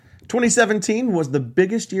2017 was the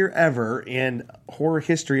biggest year ever in horror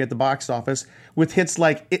history at the box office, with hits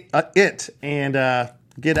like It and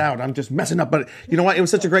Get Out. I'm just messing up, but you know what? It was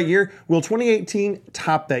such a great year. Will 2018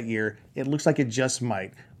 top that year? It looks like it just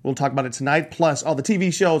might. We'll talk about it tonight, plus all the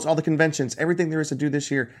TV shows, all the conventions, everything there is to do this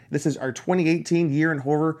year. This is our 2018 Year in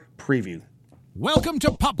Horror preview. Welcome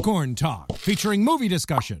to Popcorn Talk, featuring movie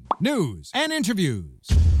discussion, news, and interviews.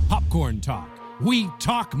 Popcorn Talk. We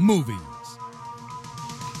talk movies.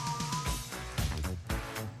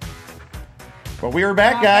 Well, we are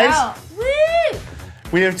back, guys.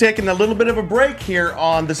 We have taken a little bit of a break here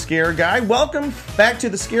on The Scare Guy. Welcome back to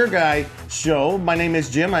The Scare Guy Show. My name is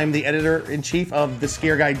Jim. I'm the editor-in-chief of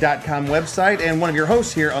thescareguy.com website and one of your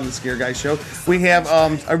hosts here on The Scare Guy Show. We have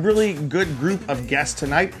a really good group of guests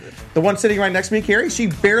tonight. The one sitting right next to me, Carrie, she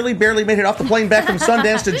barely made it off the plane back from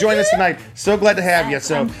Sundance to join us tonight. So glad to have you.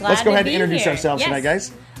 So let's go ahead and introduce ourselves tonight,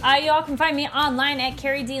 guys. You all can find me online at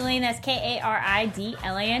Carrie D. Lane. That's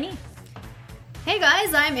Karidlane. Hey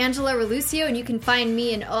guys, I'm Angela Relucio, and you can find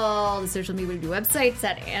me in all the social media websites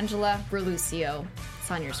at Angela Relucio. It's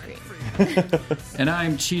on your screen. And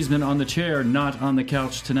I'm Cheeseman on the chair, not on the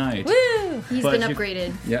couch tonight. Woo! He's been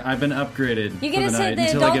upgraded. Yeah, I've been upgraded. You get for to the sit night at the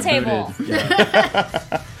until I adult get table. booted.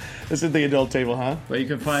 Yeah. This is the adult table, huh? But you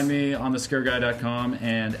can find me on thescareguy.com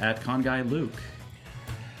and at ConGuyLuke.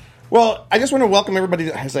 Well, I just want to welcome everybody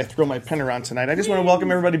as I throw my pen around tonight. I just want to welcome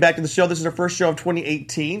everybody back to the show. This is our first show of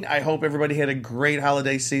 2018. I hope everybody had a great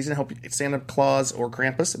holiday season. I hope Santa Claus or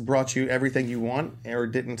Krampus brought you everything you want or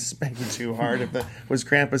didn't spank you too hard if it was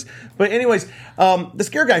Krampus. But anyways, the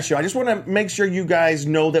Scare Guy Show. I just want to make sure you guys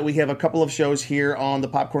know that we have a couple of shows here on the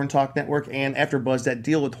Popcorn Talk Network and AfterBuzz that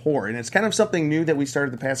deal with horror. And it's kind of something new that we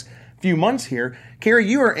started the past few months here. Carrie,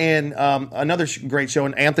 you are in another great show,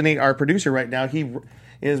 and Anthony, our producer right now, he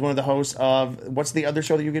is one of the hosts of, what's the other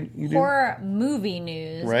show that you do? Horror Movie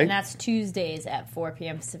News. Right. And that's Tuesdays at 4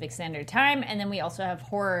 p.m. Pacific Standard Time. And then we also have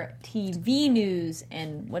Horror TV News.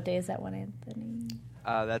 And what day is that one, Anthony?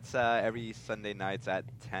 That's every Sunday nights at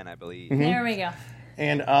 10, I believe. Mm-hmm. There we go.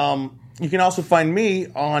 And you can also find me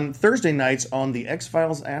on Thursday nights on the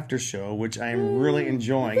X-Files After Show, which I'm really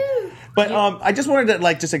enjoying. But I just wanted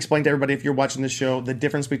to just explain to everybody, if you're watching this show, the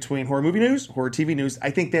difference between horror movie news, horror TV news. I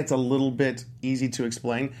think that's a little bit easy to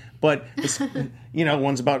explain, but it's,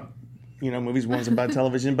 one's about movies, one's about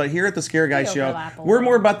television. But here at the Scare Guy Show, we're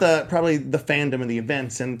more about probably the fandom and the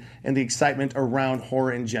events and the excitement around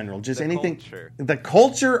horror in general. Just the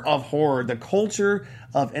culture of horror, the culture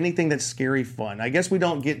of anything that's scary fun. I guess we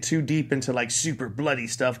don't get too deep into super bloody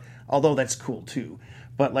stuff, although that's cool too.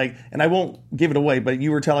 But and I won't give it away, but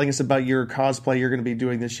you were telling us about your cosplay you're going to be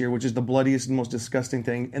doing this year, which is the bloodiest and most disgusting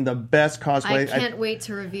thing and the best cosplay. I can't wait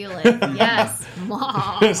to reveal it. Yes.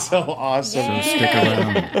 So awesome. So stick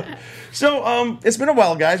around. So it's been a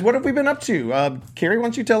while, guys. What have we been up to? Carrie, why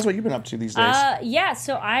don't you tell us what you've been up to these days?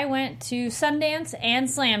 So I went to Sundance and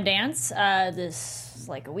Slam Dance this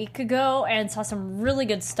a week ago and saw some really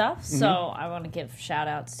good stuff. So I want to give shout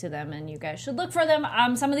outs to them, and you guys should look for them.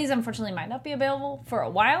 Some of these unfortunately might not be available for a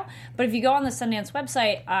while, but if you go on the Sundance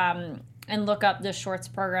website and look up the shorts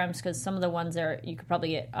programs, because some of the ones there you could probably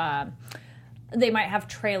get they might have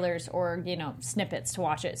trailers or snippets to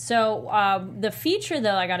watch it. So the feature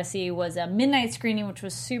though I got to see was a midnight screening, which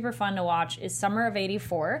was super fun to watch. Is Summer of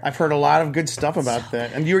 '84. I've heard a lot of good stuff about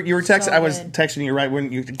that, and you were texting. I was texting you right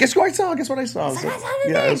when you guess what I saw. Guess what I saw. So,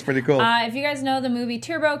 yeah, it was pretty cool. If you guys know the movie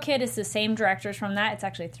Turbo Kid, it's the same directors from that. It's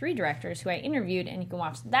actually 3 directors who I interviewed, and you can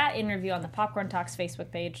watch that interview on the Popcorn Talks Facebook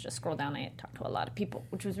page. Just scroll down. I talked to a lot of people,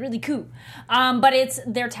 which was really cool. But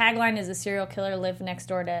their tagline is a serial killer lived next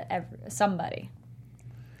door to somebody.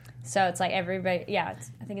 So it's everybody, I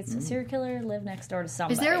think it's a serial killer lived next door to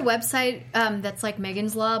somebody. Is there a website that's like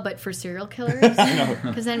Megan's Law, but for serial killers?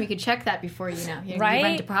 Because then we could check that before, you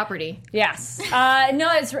rent a property. Yes.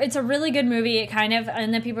 No, it's a really good movie. It kind of,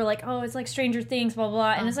 and then people are like, oh, it's like Stranger Things, blah, blah,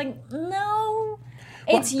 blah. And it's no.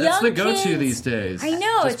 It's young That's the go-to kids. these days. I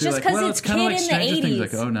know. It's just because it's kind of like in the Stranger 80s.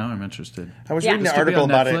 Things. Now I'm interested. I was reading an article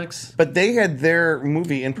about it. But they had their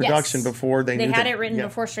movie in production Yes. before they had it written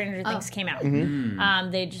before Stranger Things came out.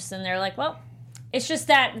 Mm-hmm. They just, and they're like, well, it's just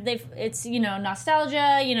that it's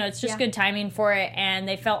nostalgia, it's just good timing for it. And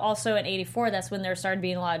they felt also in '84, that's when there started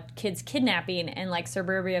being a lot of kids kidnapping and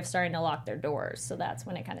suburbia starting to lock their doors. So that's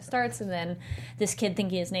when it kind of starts. And then this kid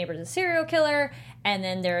thinking his neighbor's a serial killer, and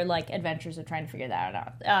then their adventures of trying to figure that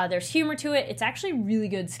out. There's humor to it. It's actually a really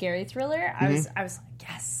good scary thriller. I was like,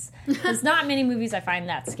 yes. There's not many movies I find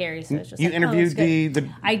that scary, so it's just You like, interviewed that's good. the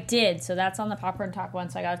I did, so that's on the Popcorn Talk one.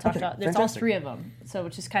 So I got to talk about. There's all fantastic. 3 of them, so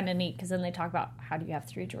which is kind of neat because then they talk about how do you have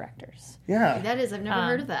 3 directors, yeah. That is, I've never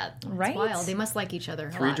heard of that. That's right? wild. They must like each other.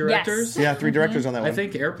 a 3 lot. directors? Yeah, 3 directors on that one. I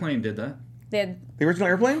think Airplane did that. they had, the original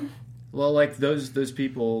Airplane? Well, like those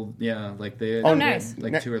people, yeah, like they. Oh, nice.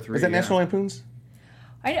 Like 2 or 3. Is that yeah. National Lampoons?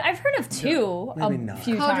 I've heard of 2 Maybe a not.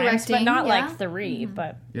 few times, but Co-directing, not yeah. like 3.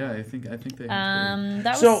 But Yeah, I think they.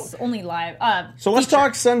 that So- was only live. So let's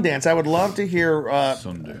talk Sundance. I would love to hear.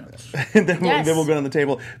 Sundance. then Yes. we'll go on the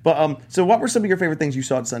table. But so what were some of your favorite things you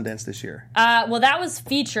saw at Sundance this year? Well, that was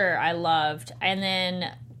feature I loved, and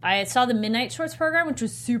then I saw the Midnight Shorts program, which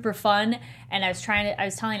was super fun. And I was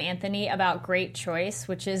telling Anthony about Great Choice,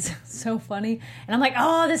 which is so funny. And I'm like,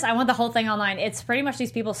 I want the whole thing online. It's pretty much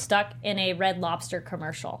these people stuck in a Red Lobster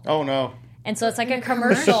commercial, Oh no. and so it's like a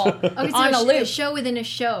commercial Okay, so on a loop. a show within a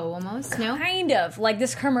show, almost. No. Kind of like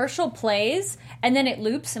this commercial plays, and then it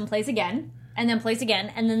loops and plays again. And then plays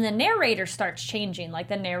again, and then the narrator starts changing, like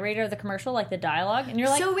the narrator of the commercial, like the dialogue, and you're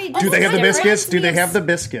like, So wait, oh, Do they this have the is biscuits? different. Do they have the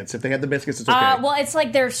biscuits? If they have the biscuits, it's okay. Well, it's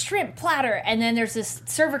like their shrimp platter, and then there's this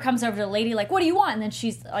server comes over to the lady, like, what do you want? And then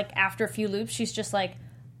she's like, after a few loops, she's just like,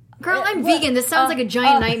 Girl, I'm vegan. This sounds like a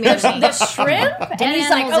giant nightmare. to me. the shrimp? And he's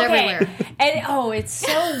like, animals okay. everywhere. And it's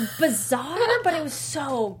so bizarre, but it was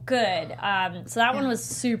so good. So that one was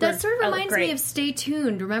super. That sort of reminds great. me of Stay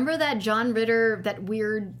Tuned. Remember that John Ritter, that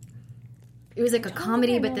weird... It was like a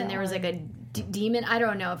comedy, but then there was like a demon. I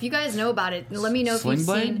don't know. If you guys know about it, let me know if Sling you've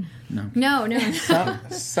Blade? seen... No. No.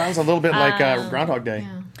 Sounds a little bit like Groundhog Day.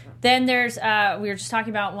 Then there's we were just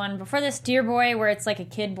talking about one before this, Dear Boy, where it's like a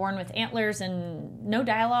kid born with antlers and no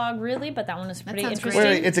dialogue really, but that one was pretty sounds great.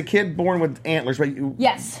 interesting. Wait, it's a kid born with antlers, right?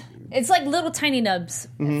 Yes. It's like little tiny nubs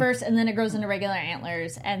Mm-hmm. at first, and then it grows into regular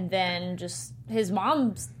antlers, and then just his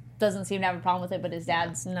mom doesn't seem to have a problem with it, but his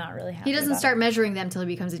dad's not really happy. He doesn't about start measuring them till he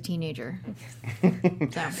becomes a teenager. So,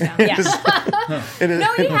 yeah. it. Yeah. It is-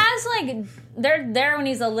 No, he has like they're there when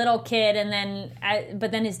he's a little kid, and then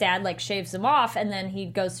but then his dad like shaves them off, and then he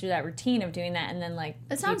goes through that routine of doing that, and then like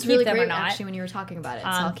That sounds you keep really them or great, not. actually, when you were talking about it. So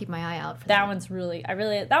I'll keep my eye out for That one's really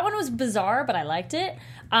that one was bizarre, but I liked it.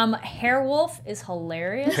 Hairwolf is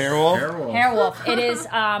hilarious. Hairwolf? Hairwolf. It is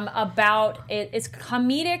about it's a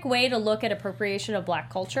comedic way to look at appropriation of black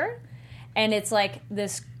culture, and it's like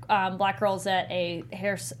this black girl's at a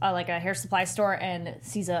hair supply store and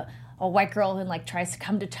sees a white girl and like tries to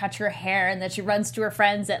come to touch her hair, and then she runs to her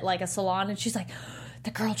friends at like a salon, and she's like,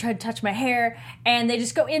 the girl tried to touch my hair, and they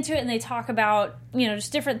just go into it and they talk about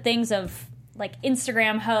just different things of like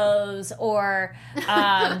Instagram hoes or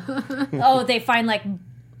they find like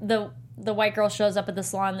the white girl shows up at the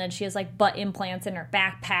salon and then she has like butt implants in her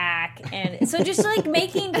backpack, and so just like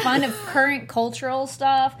making fun of current cultural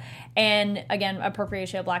stuff and again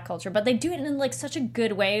appropriation of black culture, but they do it in like such a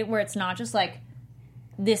good way where it's not just like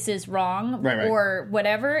this is wrong Right. or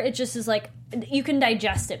whatever. It just is like you can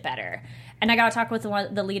digest it better. And I got to talk with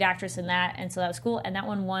the lead actress in that, and so that was cool. And that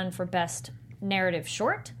one won for best narrative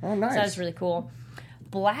short. Oh, nice. So that was really cool.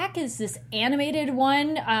 Black is this animated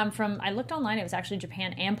one from, I looked online, it was actually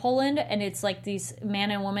Japan and Poland, and it's like these man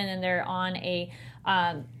and woman, and they're on a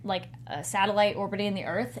satellite orbiting the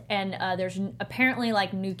Earth, and there's apparently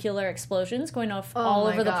like nuclear explosions going off all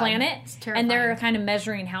my over the God. planet, It's and they're terrifying. kind of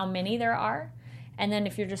measuring how many there are, and then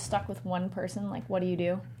if you're just stuck with one person, like what do you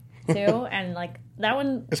do? Too, and like that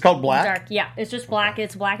one, It's called Black? Dark. Yeah, it's just black.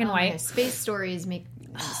 It's black and Oh, white. yeah, space stories make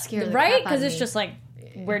scare the Right? crap out Because of it's me. just like,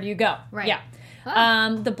 where do you go? Right. Yeah.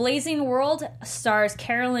 The Blazing World stars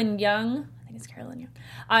Carolyn Young. I think it's Carolyn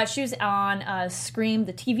Young. She was on Scream,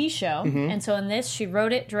 the TV show. And so in this, she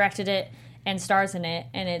wrote it, directed it, and stars in it.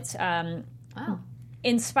 And it's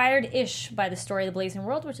inspired-ish by the story of The Blazing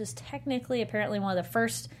World, which is technically, apparently, one of the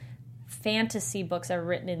first fantasy books ever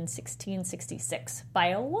written in 1666 by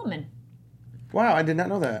a woman. Wow, I did not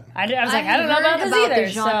know that. I was like, I had don't know about heard this either. the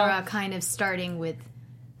genre So. kind of starting with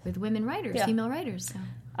women writers, Yeah. female writers. So.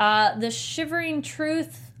 The Shivering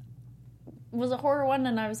Truth was a horror one,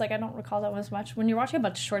 and I was like, I don't recall that one as much. When you're watching a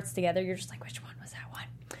bunch of shorts together, you're just like, which one was that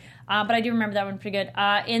one? But I do remember that one pretty good.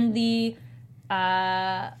 In the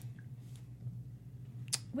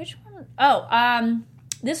which one?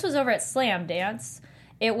 This was over at Slam Dance.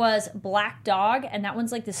 It was Black Dog, and that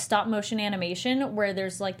one's like this stop motion animation where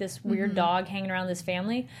there's like this weird dog hanging around this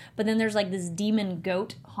family, but then there's like this demon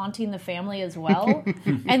goat haunting the family as well,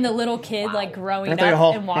 and the little kid like growing Aren't up they all,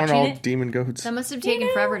 and aren't watching all it. demon goats? That must have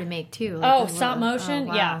taken forever to make, too. Oh, stop motion?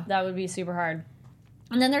 wow. Yeah, that would be super hard.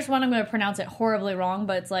 And then there's one I'm going to pronounce it horribly wrong,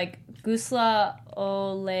 but it's like Gusla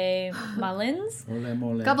Ole Malins. Ole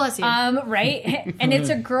mole. God bless you. Right? And it's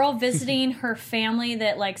a girl visiting her family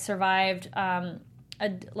that like survived I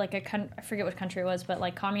forget what country it was, but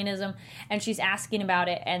like communism, and she's asking about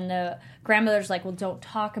it, and the grandmother's like, well, don't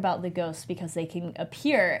talk about the ghosts because they can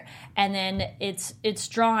appear. And then it's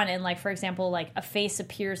drawn, and like, for example, like a face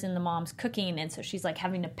appears in the mom's cooking, and so she's like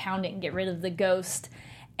having to pound it and get rid of the ghost.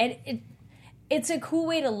 And it's a cool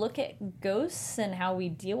way to look at ghosts and how we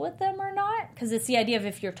deal with them or not, because it's the idea of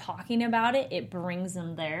if you're talking about it, it brings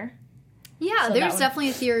them there. Yeah, So there's that definitely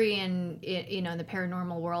a theory in the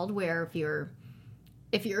paranormal world where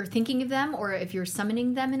if you're thinking of them or if you're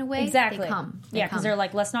summoning them in a way, Exactly. they come. Yeah, because they're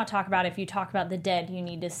like, let's not talk about it. If you talk about the dead, you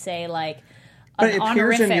need to say like But an it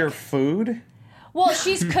appears in honorific. your food. Well,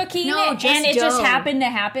 she's cooking No, it, just and it just dough. happened to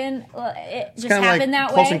happen. It just Kind of happened like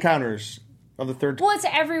that Close way. Encounters of the Third. Well, it's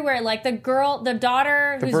everywhere. Like the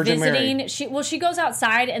daughter The who's Virgin visiting. Mary. She goes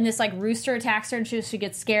outside, and this like rooster attacks her, and she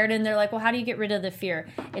gets scared. And they're like, "Well, how do you get rid of the fear?"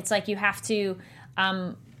 It's like you have to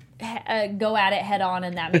go at it head on,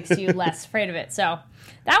 and that makes you less afraid of it. So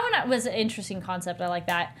that one was an interesting concept. I like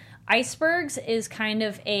that. Icebergs is kind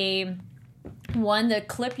of a one. The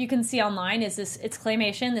clip you can see online is it's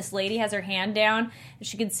claymation. This lady has her hand down, and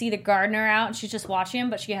she can see the gardener out, and she's just watching him,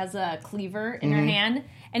 but she has a cleaver in her hand,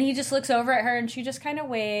 and he just looks over at her, and she just kind of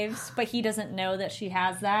waves, but he doesn't know that she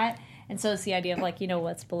has that. And so it's the idea of like,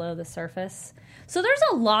 what's below the surface. So there's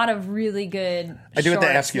a lot of really good I do have to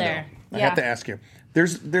shorts ask you there. though. I have to ask you.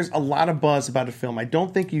 There's a lot of buzz about a film. I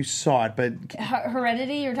don't think you saw it, but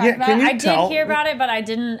Heredity, you're talking Yeah, about? can you I tell- did hear about it, but I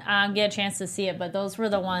didn't get a chance to see it. But those were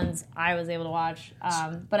the ones I was able to watch.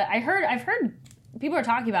 But I've heard people are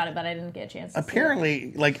talking about it, but I didn't get a chance to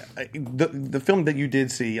apparently, like the film that you did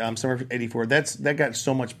see, Summer of '84, that got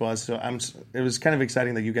so much buzz. So it was kind of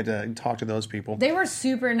exciting that you get to talk to those people. see it. They were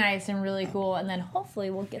super nice and really cool, and then hopefully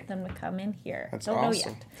we'll get them to come in here. That's Don't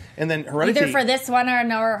awesome. know yet. And then Heredity. Either for this one or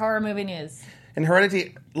no horror movie news. And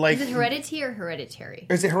Heredity, like Is it Heredity or Hereditary?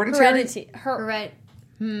 is it Hereditary?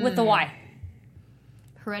 With the Y.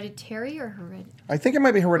 Hereditary or Hereditary? I think it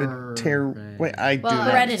might be Hereditary. Wait, I do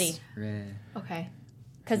not. Heredity, Okay.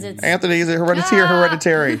 because it's Anthony, is it Hereditary or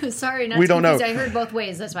Hereditary? Sorry, not We to don't know. confuse. I heard both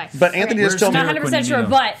ways. That's why. But Anthony just told me. not 100% sure,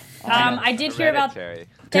 but I did hear about. Hereditary.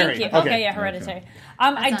 Thank you. Okay. Okay, yeah, Hereditary.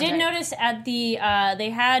 I sounds did right. notice at the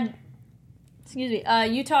they had,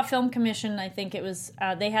 Utah Film Commission. I think it was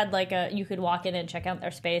they had like you could walk in and check out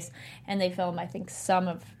their space, and they filmed I think some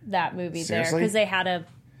of that movie there Seriously? because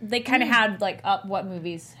they kind of had like up what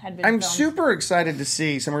movies had been. I'm filmed. super excited to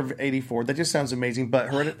see Summer of '84. That just sounds amazing. But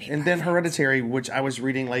then Hereditary, which I was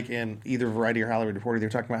reading like in either Variety or Hollywood Reporter, they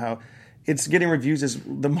were talking about how it's getting reviews as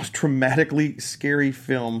the most dramatically scary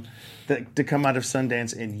film to come out of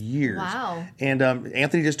Sundance in years. Wow. And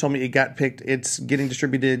Anthony just told me it got picked. It's getting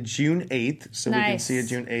distributed June 8th, so we can Nice. see it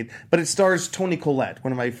June 8th. But it stars Toni Collette,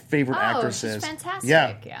 one of my favorite Oh, actresses. she's fantastic.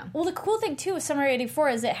 Yeah. Yeah. Well, the cool thing too with Summer '84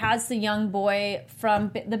 is it has the young boy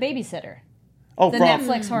from The Babysitter, Oh, the from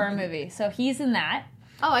Netflix horror movie. So he's in that.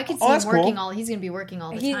 Oh, I could see that's him working cool. He's going to be working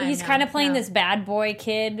all the He's time. now. kind of playing Yeah. this bad boy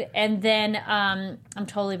kid, and then I'm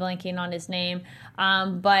totally blanking on his name,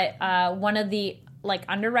 but one of the like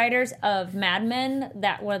underwriters of Mad Men,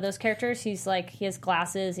 that one of those characters, he has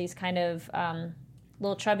glasses, he's kind of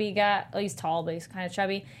little chubby guy. Oh, he's tall, but he's kind of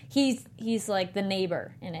chubby. He's like the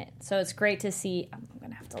neighbor in it, so it's great to see. I'm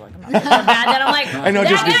gonna have to look him up. It's so bad that I'm like, I know, that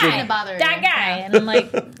just guy, because- Gonna bother that you. guy, and I'm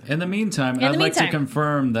like, In the meantime, the I'd like to meantime.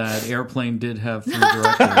 confirm that Airplane did have 3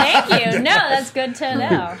 directors. thank you. No, that's good to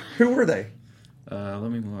know. Who were they? Let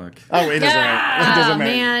me look. Oh, it doesn't matter. It doesn't Oh,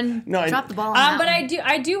 matter. man. No, Drop the ball on that But one.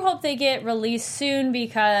 I do hope they get released soon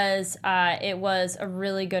because it was a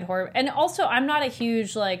really good horror. And also, I'm not a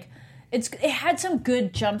huge like. It had some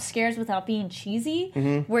good jump scares without being cheesy,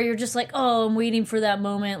 where you're just like, oh, I'm waiting for that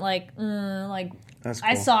moment. Like That's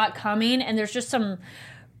I cool. saw it coming, and there's just some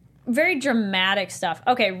very dramatic stuff.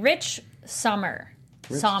 Okay, Rich Sommer.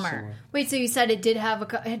 Wait, so you said it did have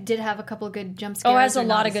a couple of good jump scares? Oh, it has a or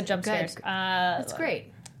lot not? of good jump scares. That's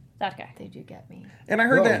great. That guy. They do get me. And I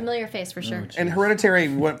heard that. Familiar face for sure. And Hereditary,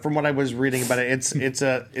 from what I was reading about it, it's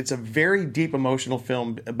a very deep emotional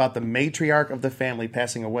film about the matriarch of the family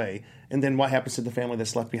passing away, and then what happens to the family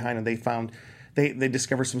that's left behind, and they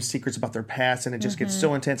discover some secrets about their past, and it just gets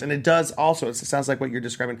so intense. And it does also, it sounds like what you're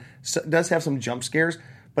describing, it does have some jump scares,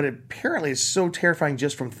 but it apparently is so terrifying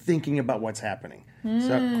just from thinking about what's happening.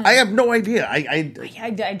 So I have no idea. I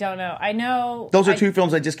don't know. I know those are 2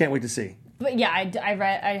 films I just can't wait to see. But yeah,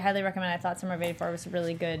 I highly recommend. I thought Summer of '84 was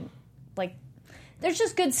really good. Like there's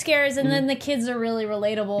just good scares, and then the kids are really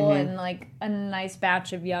relatable and like a nice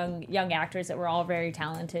batch of young actors that were all very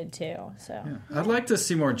talented too. So I'd like to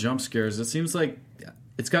see more jump scares. It seems like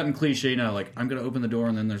it's gotten cliche now. Like, I'm going to open the door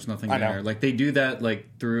and then there's nothing there. Like, they do that like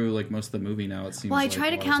through like most of the movie now. It seems. Well, I like try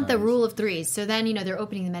to a lot count of the times. rule of threes. So then, they're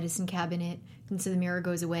opening the medicine cabinet, and so the mirror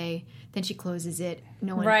goes away. Then she closes it.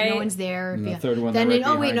 No one's there. And the third one, Then, they're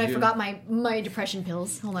right wait, no, I behind you. forgot my depression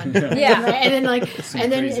pills. Hold on. Yeah. And then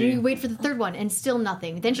and crazy. you wait for the third one, and still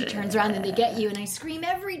nothing. Then she turns around and they get you, and I scream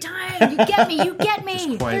every time. You get me. You get me.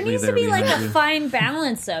 there Quietly needs to there be like behind a you. fine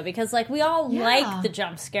balance though, because like we all like the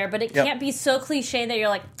jump scare, but it Yep. can't be so cliche that you're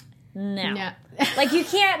like, no. No. Like you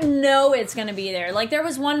can't know it's going to be there. Like there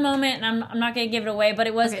was one moment, and I'm not going to give it away, but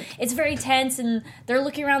it's very tense, and they're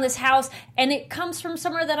looking around this house, and it comes from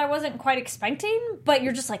somewhere that I wasn't quite expecting, but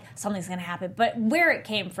you're just like, something's going to happen. But where it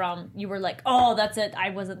came from, you were like, oh, that's it.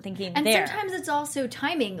 I wasn't thinking And there. sometimes it's also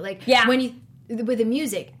timing. Like Yeah. when you with the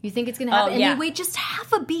music, you think it's going to happen, yeah. and you wait just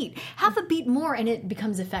half a beat more, and it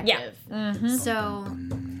becomes effective. So,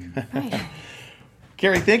 right.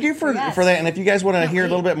 Carrie, thank you for Yes. that. And if you guys want to hear a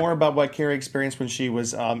little bit more about what Carrie experienced when she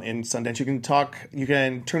was in Sundance, you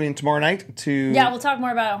can tune in tomorrow night to... Yeah, we'll talk more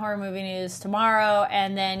about horror movie news tomorrow,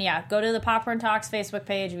 and then go to the Popcorn Talks Facebook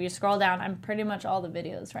page. If you scroll down, I'm pretty much all the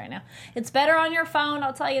videos right now. It's better on your phone,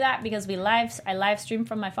 I'll tell you that, because I live stream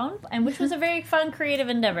from my phone, and which was a very fun, creative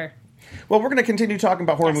endeavor. Well, we're going to continue talking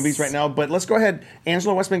about horror movies right now, but let's go ahead.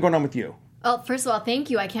 Angela, what's been going on with you? Well, first of all, thank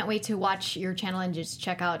you. I can't wait to watch your channel and just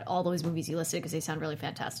check out all those movies you listed because they sound really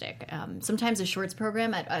fantastic. Sometimes a shorts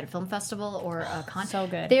program at a film festival or a con, So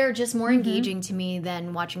good. they're just more engaging to me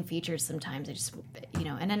than watching features sometimes. I just,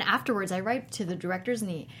 and then afterwards I write to the directors and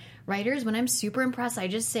the writers. When I'm super impressed, I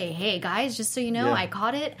just say, hey, guys, just so you know, Yeah. I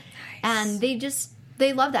caught it. And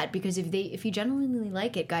they love that because if you genuinely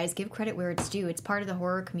like it, guys, give credit where it's due. It's part of the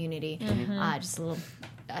horror community. Just a little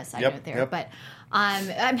side note there. Yep. But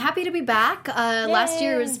I'm happy to be back. Last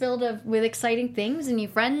year was filled with exciting things and new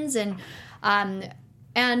friends and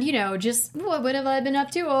just what have I been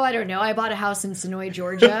up to? Oh, I don't know. I bought a house in Sonoy,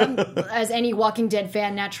 Georgia, as any Walking Dead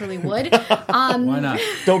fan naturally would. Why not?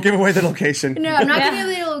 Don't give away the location. No, I'm not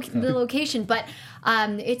giving you the location, but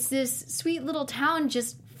it's this sweet little town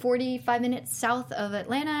just 45 minutes south of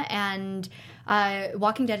Atlanta, and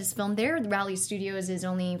Walking Dead is filmed there. The Raleigh Studios is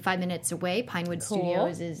only 5 minutes away. Pinewood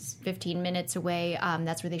Studios is 15 minutes away.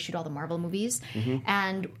 That's where they shoot all the Marvel movies.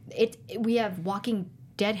 And we have Walking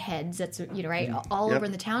Dead heads, that's right, all over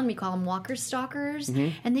in the town. We call them walker stalkers,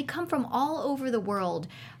 and they come from all over the world.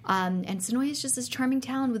 And Sonoy is just this charming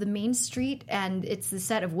town with a main street, and it's the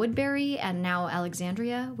set of Woodbury and now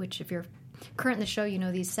Alexandria, which if you're current in the show, you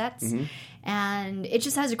know these sets. And it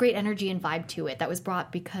just has a great energy and vibe to it that was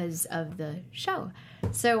brought because of the show.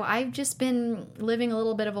 So I've just been living a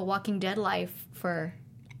little bit of a Walking Dead life for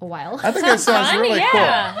a while. I think that sounds really cool.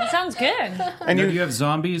 That sounds good. And Do you have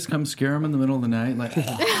zombies come scare them in the middle of the night? Like,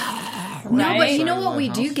 No, but you know Sorry, what we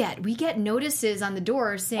house. do get? We get notices on the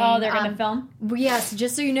door saying, Oh, they're going to film? Yes,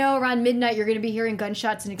 just so you know, around midnight you're going to be hearing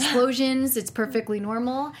gunshots and explosions. It's perfectly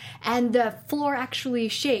normal. And the floor actually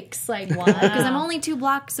shakes, like, because I'm only 2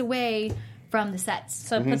 blocks away from the sets.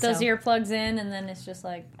 So put those earplugs in, and then it's just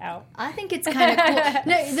like out. I think it's kind of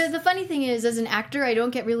cool. No, the funny thing is, as an actor, I don't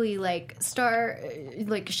get really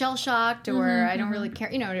shell shocked, or I don't really care,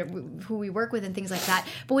 who we work with and things like that.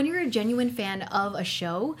 But when you're a genuine fan of a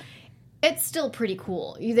show, it's still pretty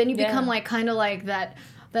cool. Then you become kind of like that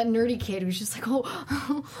nerdy kid who's just like,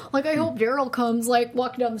 oh, like I hope Daryl comes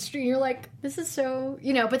walking down the street. And you're like, this is so,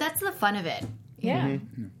 but that's the fun of it. Yeah.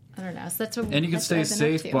 I don't know. So that's what. and you can that's stay what I've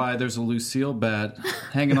been up safe to. by there's a Lucille bat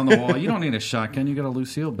hanging on the wall. You don't need a shotgun. You got a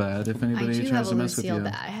Lucille bat if I anybody do tries have a to mess with Lucille you.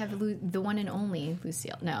 bat. I have the one and only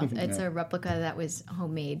Lucille. No, it's a replica that was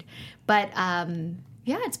homemade. But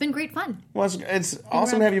yeah, it's been great fun. Well, it's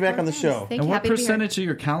awesome to have you back on the show. Thank And you. what Happy to be here. percentage of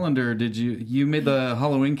your calendar did you made the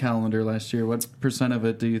Halloween calendar last year? What percent of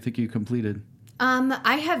it do you think you completed?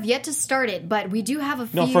 I have yet to start it, but we do have a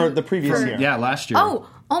few. No, for the previous year. Yeah, last year.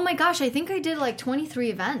 Oh my gosh! I think I did 23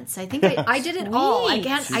 events. I think I did it all. I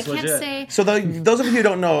can't legit. say. So those of you who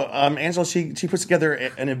don't know, Angela, she puts together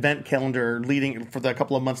an event calendar leading for the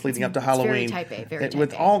couple of months leading up to Halloween, very type A, very type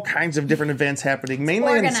with A. all kinds of different events happening, mainly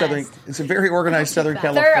in organized. Southern. It's a very organized Southern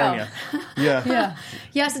Thorough. California. Yeah.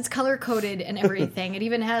 Yes, it's color coded and everything. It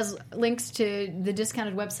even has links to the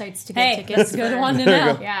discounted websites to get Hey, tickets. that's a good for- one to There you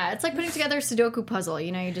know. go. Yeah, it's like putting together a Sudoku puzzle.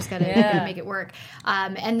 You just gotta make it work.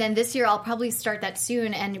 And then this year I'll probably start that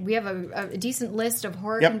soon. And we have a decent list of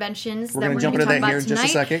horror Yep. conventions We're that gonna we're jump going to into talk that about here in tonight. just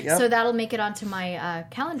a second, yep. So that'll make it onto my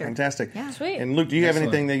calendar. Fantastic. Yeah. Sweet. And Luke, do you have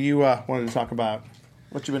Excellent. anything that you wanted to talk about?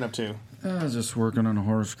 What you been up to? Just working on a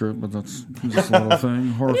horror script, but that's just a little thing.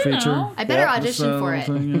 Horror feature. I better audition for it.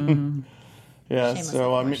 Thing, Yeah,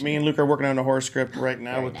 so me and Luke are working on a horror script right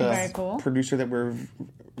now with Very the cool. producer that we're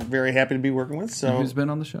very happy to be working with. So Who's been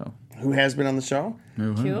on the show? who has been on the show?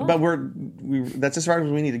 Cool. But that's as far as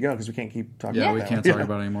we need to go because we can't keep talking Yeah, about we that can't one. talk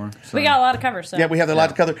about it anymore. So. We got a lot to cover, so. Yeah, we have a lot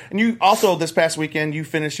to cover. And you also, this past weekend, you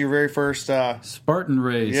finished your very first... Spartan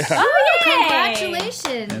race. Yeah. Oh, yay!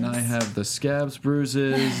 Congratulations. And I have the scabs,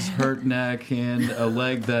 bruises, hurt neck, and a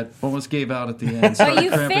leg that almost gave out at the end. But Started you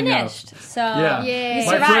cramping up. finished, so Yeah, Yay. you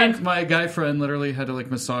survived. my guy friend, literally had to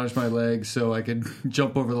massage my leg so I could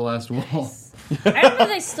jump over the last wall. I don't know if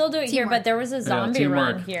they still do it here, Teamwork. but there was a zombie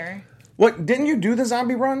run teamwork. here. What, didn't you do the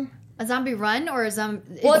zombie run? A zombie run or a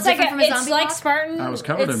zombie? Well, it's like different from a it's zombie like walk? Spartan. I was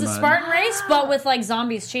covered It's in the mud. Spartan race, but with like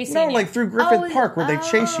zombies chasing No, you. like through Griffith Park where they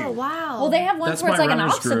chase you. Oh, wow. Well, they have ones That's where it's my like an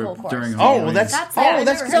runners obstacle group course. during Oh, Halloween. well, that's That's- oh, yeah,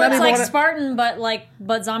 that's I've So not it's even like what I- Spartan,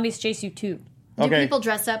 but zombies chase you too. Do Okay. people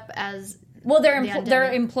dress up as? Well, they're The undead.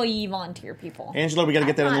 they're employee volunteer people. Angela, we got to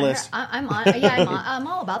get that on the list. I'm on. Yeah, I'm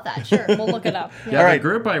all about that. Sure. We'll look it up. Yeah, All right. the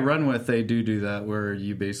group I run with, they do that where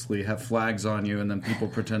you basically have flags on you and then people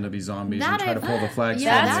pretend to be zombies and try to pull the flags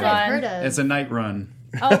Yeah, from That's you. that I've fun. heard of. It's a night run.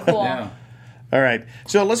 Oh, cool. Yeah. All right.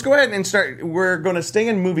 So let's go ahead and start. We're going to stay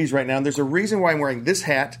in movies right now. There's a reason why I'm wearing this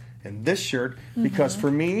hat and this shirt because for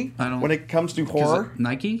me, I don't- when it comes to Is horror, it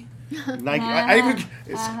Nike? Nike. I even,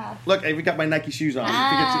 look, I even got my Nike shoes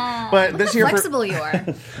on. But this year, Flexible you are.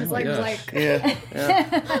 It's like yeah.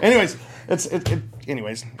 Anyways,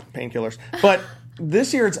 anyways, painkillers. But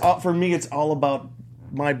this year, it's all for me. It's all about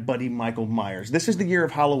my buddy Michael Myers. This is the year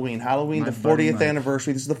of Halloween. Halloween, My the buddy 40th Mike.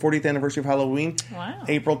 anniversary. This is the 40th anniversary of Halloween. Wow.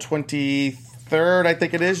 April 23rd, I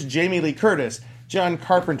think it is. Jamie Lee Curtis, John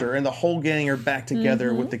Carpenter, and the whole gang are back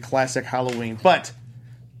together with the classic Halloween. But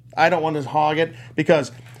I don't want to hog it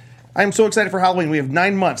because I'm so excited for Halloween. We have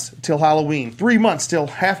 9 months till Halloween. 3 months till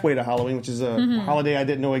halfway to Halloween, which is a holiday I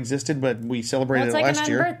didn't know existed, but we celebrated Well, it it's last like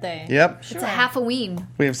an year. birthday. Yep. it's a Halloween.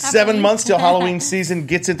 We have 7 months till Halloween season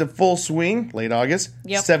gets into full swing, late August.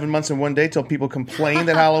 Yep. 7 months and 1 day till people complain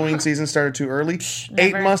that Halloween season started too early. 8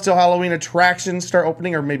 Never. months till Halloween attractions start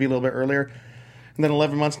opening, or maybe a little bit earlier. And then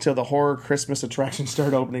 11 months until the horror Christmas attractions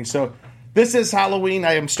start opening. So this is Halloween.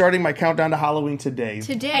 I am starting my countdown to Halloween today.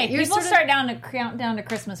 Today, Hey, you're people sort of- start count down to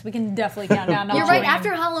Christmas. We can definitely count down to You're Halloween. right.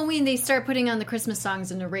 After Halloween, they start putting on the Christmas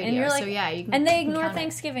songs in the radio. and you're like, so yeah, you can. and they you can ignore count it.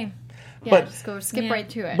 Thanksgiving. Yeah, But- just go skip Yeah. right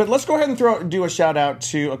to it. But let's go ahead and do a shout out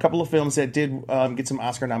to a couple of films that did get some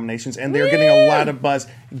Oscar nominations, and they're getting a lot of buzz.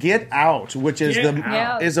 Get Out, which is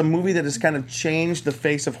Out. is a movie that has kind of changed the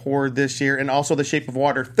face of horror this year, and also The Shape of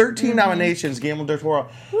Water. 13 nominations. Guillermo del Toro.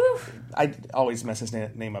 I always mess his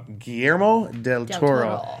name up. Guillermo del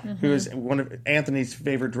Toro, who is one of Anthony's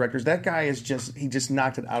favorite directors. That guy is he just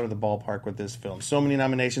knocked it out of the ballpark with this film. So many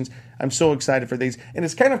nominations. I'm so excited for these, and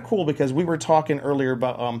it's kind of cool because we were talking earlier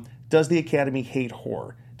about does the Academy hate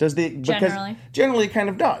horror? Because generally it kind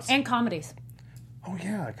of does. And comedies. Oh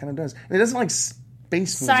yeah, it kind of does. And it doesn't like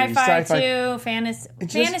space movies, Sci-fi too, fantasy,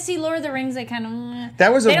 just- fantasy, Lord of the Rings. They kind of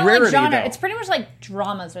That was a they don't rarity, like genre. though. It's pretty much like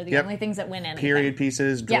dramas are the Yep. only things that win anything. period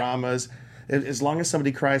pieces, Yeah. dramas. As long as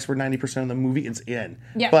somebody cries for 90% of the movie, it's in.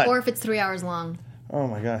 Yeah. But or if it's 3 hours long. oh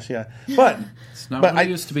my gosh, yeah. But It's not But what it I-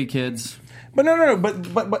 used to be, kids. But no.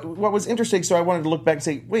 But what was interesting? So I wanted to look back and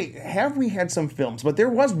say, wait, have we had some films? But there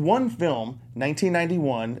was one film,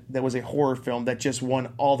 1991, that was a horror film that just won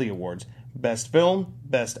all the awards: best film,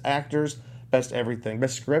 best actors, best everything,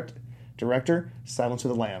 best script, director, Silence of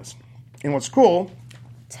the Lambs. And what's cool?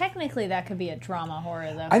 Technically, that could be a drama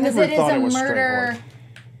horror though. I never 'Cause thought is it a was straight murder. horror.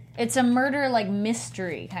 It's a murder like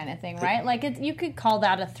mystery kind of thing, right? Like you could call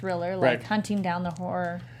that a thriller, like Right. hunting down the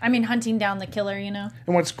horror. I mean, hunting down the killer. You know.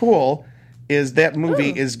 And what's cool is that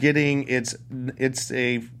movie Ooh. is getting it's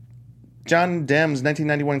a John Demme's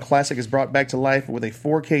 1991 classic is brought back to life with a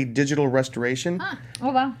 4K digital restoration.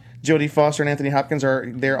 Oh wow. Jodie Foster and Anthony Hopkins are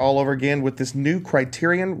there all over again with this new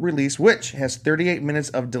Criterion release, which has 38 minutes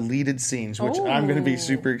of deleted scenes, which I'm going to be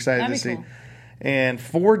super excited That'd to be see. cool. And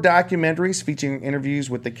 4 documentaries featuring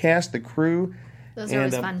interviews with the cast, the crew. Those are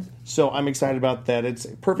always fun. So I'm excited about that. It's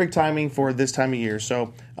perfect timing for this time of year.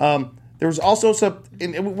 So there was also some,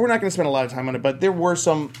 and we're not going to spend a lot of time on it, but there were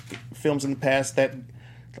some films in the past that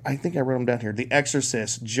I think I wrote them down here: The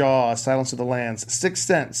Exorcist, Jaws, Silence of the Lambs, Sixth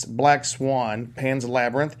Sense, Black Swan, Pan's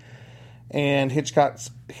Labyrinth, and Hitchcock's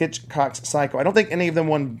Psycho. I don't think any of them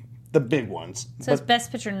won the big ones. So it's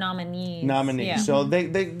Best Picture nominees. Yeah. So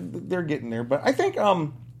they're getting there. But I think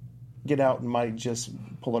Get Out might just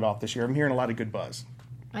pull it off this year. I'm hearing a lot of good buzz.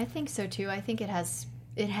 I think so too. I think it has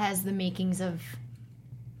the makings of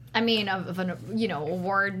I mean, of an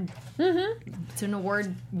award. Mm-hmm. It's an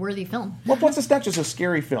award-worthy film. Well, plus it's not just a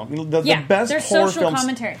scary film. The best there's horror social films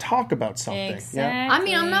commentary. talk about something. Exactly. Yeah? I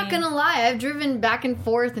mean, I'm not gonna lie. I've driven back and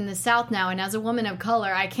forth in the South now, and as a woman of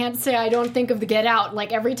color, I can't say I don't think of the Get Out.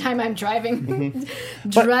 Like every time I'm driving,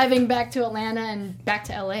 driving back to Atlanta and back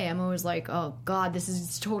to LA, I'm always like, oh God, this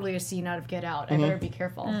is totally a scene out of Get Out. I better be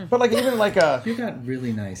careful. But like even like You got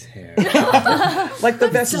really nice hair. like the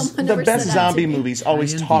best Someone never best said that to zombie me. movies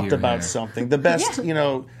always High-end talked beer about hair. something. The best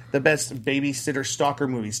the best babysitter stalker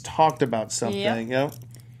movies talked about something. Yep. You know.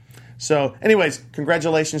 So, anyways,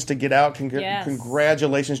 congratulations to Get Out. Yes.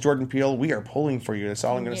 Congratulations, Jordan Peele. We are pulling for you. That's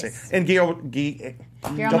all I'm going to Yes. say. And Guillermo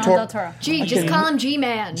Del Toro. G, just call him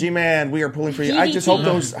G-Man. G-Man, we are pulling for you. I just hope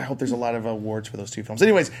I hope there's a lot of awards for those two films.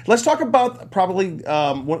 Anyways, let's talk about probably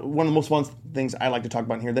one of the most fun things I like to talk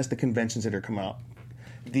about in here. That's the conventions that are coming out.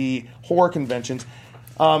 The horror conventions.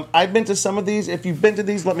 I've been to some of these. If you've been to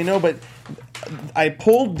these, let me know. But I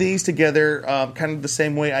pulled these together kind of the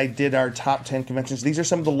same way I did our top 10 conventions. These are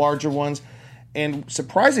some of the larger ones. And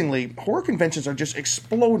surprisingly, horror conventions are just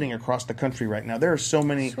exploding across the country right now. There are so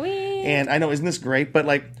many. Sweet. And I know, isn't this great? But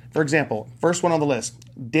like, for example, first one on the list,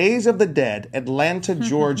 Days of the Dead, Atlanta,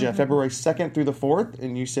 Georgia, February 2nd through the 4th.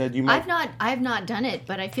 And you said you might... I've not done it,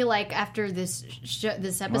 but I feel like after this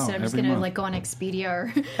episode, I'm just every gonna month. like go on Expedia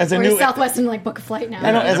or, As a or new- Southwest and like book a flight now.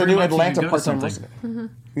 I know, as a Every new month you Atlanta go to part-time something.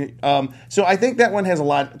 listener. So I think that one has a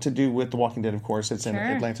lot to do with The Walking Dead, of course. It's in Sure.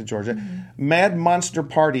 Atlanta, Georgia. Mad Monster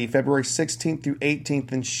Party, February 16th through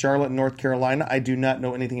 18th in Charlotte, North Carolina. I do not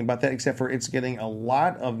know anything about that except for it's getting a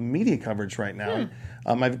lot of media coverage right now.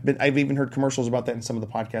 I've even heard commercials about that in some of the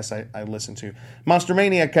podcasts I listen to. Monster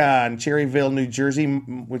Mania Con, Cherryville, New Jersey,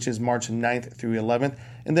 which is March 9th through 11th.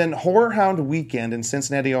 And then Horror Hound Weekend in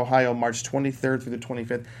Cincinnati, Ohio, March 23rd through the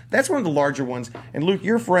 25th. That's one of the larger ones. And Luke,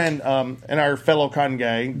 your friend and our fellow con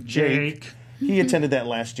guy, Jake, he attended that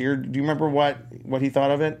last year. Do you remember what he thought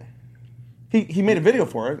of it? He made a video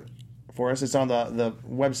for us. It's on the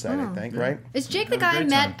website, I think, right? Is Jake the Have a guy I great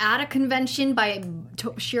met time. at a convention by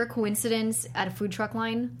sheer coincidence at a food truck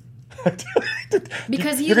line?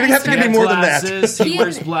 Because he You're gonna likes have to give me more than that. Glasses, he He-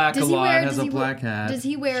 wears black a does he lot, wear- has does a he black wear- hat. Does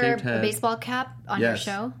he wear shaved a head. baseball cap on your Yes.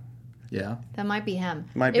 show? Yeah. That might be him.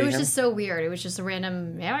 Might be it was him. just so weird. It was just a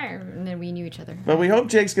random, and then we knew each other. But we hope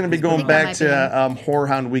Jake's going to be going think that back might be him. to Horror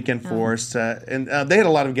Hound Weekend for us. And they had a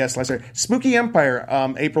lot of guests last year. Spooky Empire,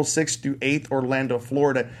 April 6th through 8th, Orlando,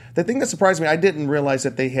 Florida. The thing that surprised me, I didn't realize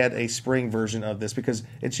that they had a spring version of this because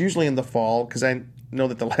it's usually in the fall. Because I know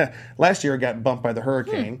that the last year it got bumped by the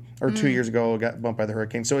hurricane, or 2 years ago it got bumped by the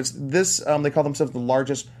hurricane. So it's this. They call themselves the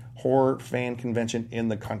largest horror fan convention in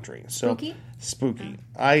the country. So Spooky? Spooky.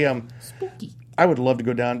 Spooky. I would love to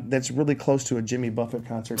go down. That's really close to a Jimmy Buffett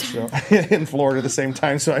concert so in Florida at the same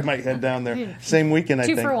time, so I might head down there. Same weekend, I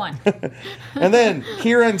Two think. for one. And then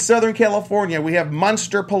here in Southern California, we have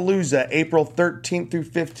Monster Palooza, April 13th through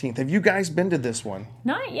 15th. Have you guys been to this one?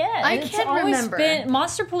 Not yet. I It's can't always remember. been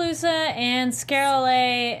Monsterpalooza and Scare LA,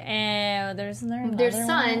 and there's another Their one?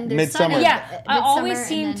 son. Midsummer. Is Yeah, I always Midsummer,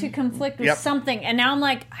 seem and to then- conflict with Yep. something, and now I'm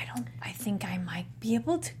like, I think I might be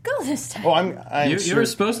able to go this time. Oh, I'm You sure. were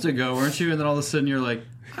supposed to go, weren't you? And then all of a sudden you're like,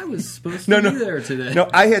 I was supposed to No, be there today. No,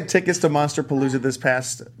 I had tickets to Monster Palooza this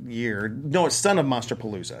past year. No, it's Son of Monster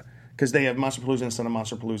Palooza because they have Monster Palooza and Son of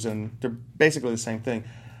Monster Palooza, and they're basically the same thing.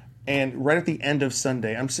 And right at the end of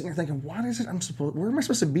Sunday, I'm sitting there thinking, "What is it? Where am I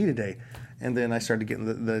supposed to be today?" And then I started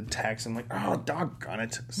getting the text. I'm like, "Oh, doggone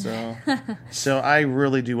it!" So I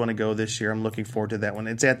really do want to go this year. I'm looking forward to that one.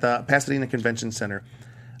 It's at the Pasadena Convention Center.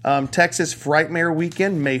 Texas Frightmare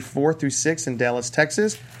Weekend, May 4th through 6th in Dallas,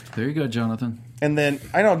 Texas. There you go, Jonathan. And then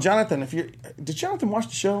I know Jonathan. Did Jonathan watch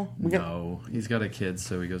the show? No, he's got a kid,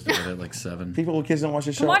 so he goes to bed at like 7. People with kids don't watch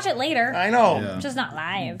the show. Watch it later. I know. Yeah. Just not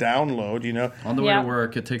live. Download, On the way Yeah. to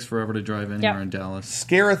work, it takes forever to drive anywhere in Dallas.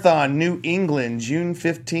 Scarathon, New England, June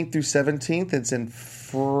 15th through 17th. It's in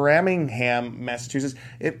Framingham, Massachusetts.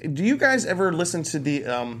 Do you guys ever listen to the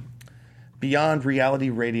Beyond Reality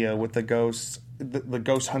Radio with the ghosts, the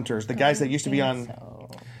ghost hunters, the guys that used to be on?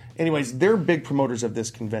 Anyways, they're big promoters of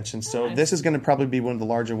this convention, so this is going to probably be one of the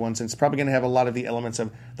larger ones, and it's probably going to have a lot of the elements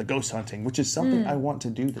of the ghost hunting, which is something I want to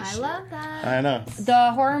do this I year. love that. I know.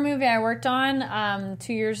 The horror movie I worked on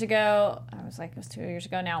 2 years ago, it was 2 years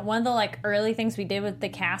ago now. One of the early things we did with the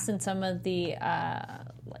cast and some of the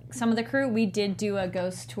crew, we did do a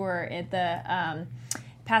ghost tour at the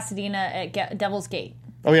Pasadena at Devil's Gate.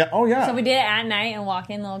 Oh yeah. So we did it at night and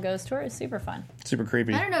walk in little ghost tour. It was super fun. Super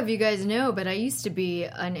creepy. I don't know if you guys know, but I used to be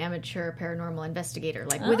an amateur paranormal investigator,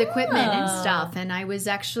 with equipment and stuff. And I was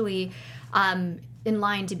actually in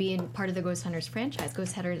line to be in part of the Ghost Hunters franchise,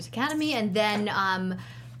 Ghost Hunters Academy. And then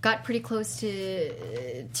got pretty close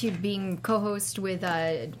to being co-host with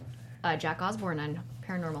Jack Osborne on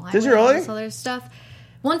Paranormal Highway. Did you really? And this other stuff.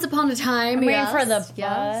 Once upon a time, I'm waiting yes, for the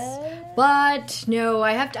yes. But no,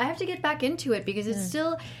 I have to get back into it because it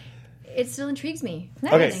still intrigues me.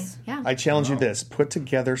 Okay, Yeah. I challenge you this. Put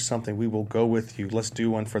together something. We will go with you. Let's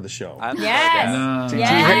do one for the show. Yes. No.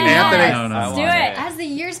 Yes. Anthony. No, no. Let's do it. As the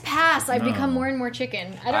years pass, I've become more and more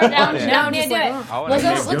chicken. I I don't want it. No, I'm need just to do like, it. oh. We'll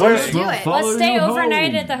go. Let's do it. Let's stay you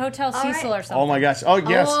overnight home. at the Hotel Cecil or something. Oh my gosh. Oh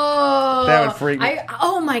yes. Oh, That would freak me.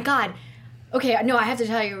 Oh my god. Okay, no, I have to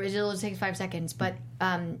tell you, it'll take 5 seconds, but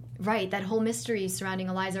right, that whole mystery surrounding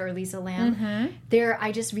Eliza or Lisa Lam. I'm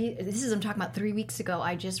talking about 3 weeks ago.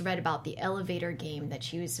 I just read about the elevator game that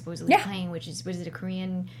she was supposedly playing, was it a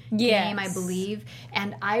Korean game, I believe?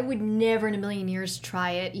 And I would never in a million years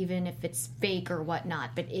try it, even if it's fake or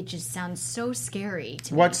whatnot. But it just sounds so scary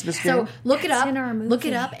to me. What's this game? So look it up. in our movie. Look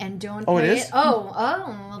it up and don't. Oh, it play is? Oh,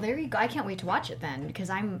 well, there you go. I can't wait to watch it then because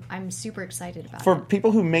I'm super excited about For it.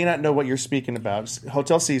 people who may not know what you're speaking about,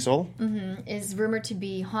 Hotel Cecil. Is rumored to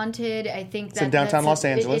be haunted. I think that in downtown Los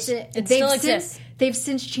Angeles. It still exists. They've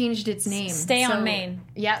since changed its name. Stay on Main.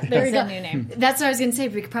 Yeah, there you That's go. the new name. That's what I was going to say.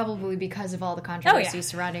 Probably because of all the controversy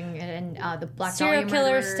surrounding it and the Black Serial Dahlia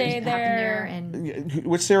killers murder stayed happened there. and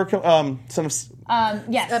Which serial killer? Son of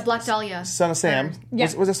Yes. Black Dahlia. Son of Sam.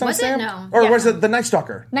 Yeah. Was it Son Was of it? Sam? No. Or Yeah. was it the Night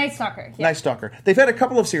Stalker? Night Stalker. Yeah. Night Stalker. They've had a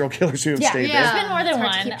couple of serial killers who have stayed yeah. there. There's been more than It's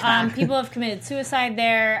hard to keep track. one. People have committed suicide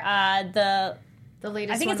there. The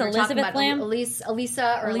latest I think one it's we're talking Elizabeth about, Lam. Elisa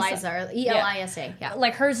or Eliza, or Elisa. Yeah.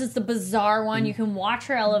 Like hers is the bizarre one. You can watch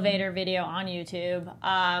her elevator video on YouTube.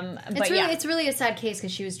 It's really a sad case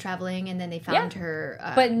because she was traveling and then they found her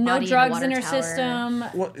but no body drugs in, in a her water tower. system.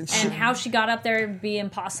 Well, And how she got up there would be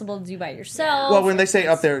impossible to do by yourself. Well, when they say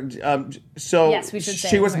up there, so Yes, we should say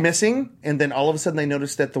she it. was missing, and then all of a sudden they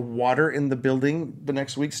noticed that the water in the building the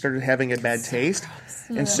next week started having a bad taste,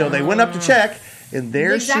 and so they went up to check, and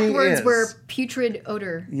there The she exact words is. were putrid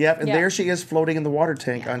odor. Yep, and Yeah. there she is floating in the water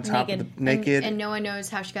tank on top Naked. of the naked. And no one knows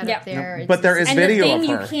how she got Yeah. up there. It's But there is and video the thing, of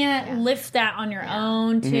you her. can't lift that on your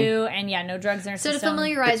own, too. And no drugs in her So to system.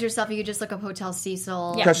 familiarize yourself, you could just look up Hotel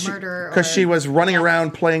Cecil murder. Because she or- was running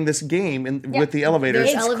around playing this game with the elevators.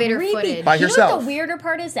 It's elevator footage. By You know herself. what the weirder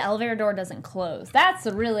part is? The elevator door doesn't close. That's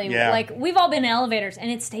the really, Yeah. like, we've all been in elevators,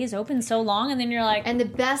 and it stays open so long, and then you're like... And the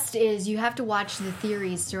best is you have to watch the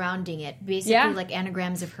theories surrounding it. Basically, Yeah. like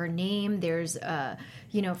anagrams of her name. There's,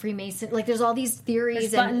 Freemason. Like, there's all these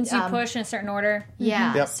theories. There's buttons and, you push in a certain order.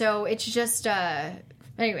 Yeah. Yep. So it's just.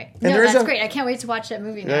 Anyway, And no, there is that's a- great. I can't wait to watch that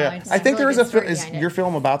movie now. Yeah. It's I think really there is good a story is behind it. your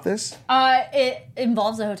film about this. It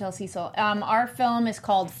involves the Hotel Cecil. Our film is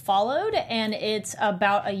called Followed, and it's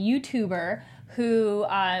about a YouTuber who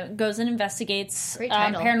goes and investigates Great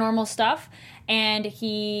title. paranormal stuff, and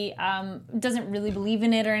he doesn't really believe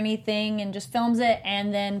in it or anything and just films it.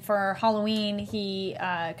 And then for Halloween, he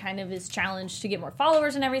kind of is challenged to get more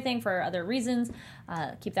followers and everything for other reasons.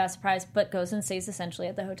 Keep that a surprise, but goes and stays essentially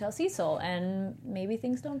at the Hotel Cecil, and maybe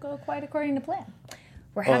things don't go quite according to plan.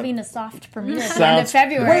 We're having a soft premiere at the end of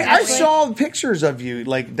February. Wait, I actually. saw pictures of you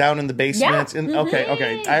like down in the basement. Yeah. And okay,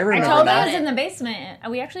 I I remember told that. I was in the basement.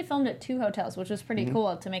 We actually filmed at 2 hotels, which was pretty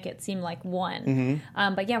cool to make it seem like one.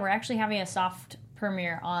 But yeah, we're actually having a soft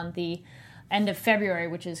premiere on the end of February,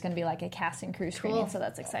 which is going to be like a cast and crew screening, so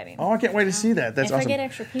that's exciting. Oh, I can't wait to see that. That's if awesome. I get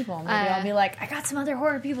extra people, maybe I'll be like, I got some other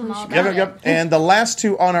horror people. And all Yep, that. yep. And the last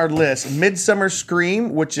two on our list, Midsummer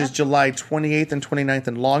Scream, which is July 28th and 29th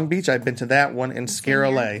in Long Beach. I've been to that one, and Scare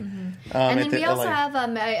LA. And at then the we also LA. have,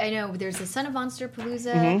 I know there's the Son of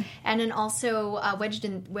Monsterpalooza, and then also wedged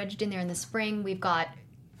in there in the spring, we've got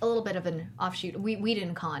a little bit of an offshoot,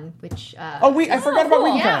 Whedon Con, which... I forgot about cool.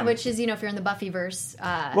 Whedon yeah, Con. which is, if you're in the Buffyverse...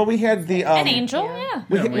 Well, we had the... An angel, yeah.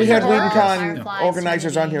 We had Whedon Con Firefly,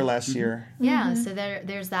 organizers on Serenity. here last year. Yeah, so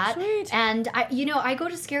there's that. Sweet. And I go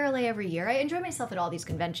to Scare LA every year. I enjoy myself at all these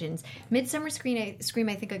conventions. Midsummer Scream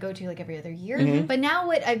I think I go to like every other year. But now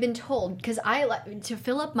what I've been told, because I like to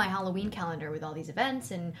fill up my Halloween calendar with all these events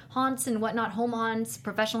and haunts and whatnot, home haunts,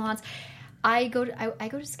 professional haunts. I go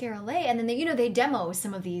to Scare LA, and then they demo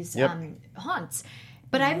some of these haunts.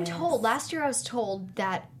 But I'm told, last year I was told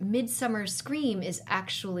that Midsummer Scream is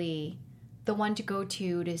actually the one to go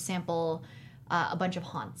to sample a bunch of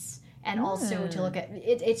haunts. And also to look at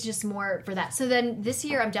it, it's just more for that. So then this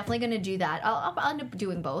year I'm definitely going to do that. I'll end up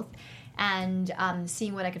doing both and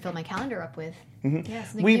seeing what I can fill my calendar up with. Yeah,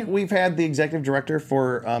 something new. We've had the executive director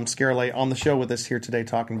for Scare LA on the show with us here today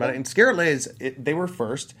talking about it. And Scare LA they were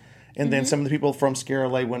first. And then some of the people from Scare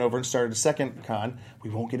LA went over and started a second con. We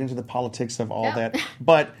won't get into the politics of all that.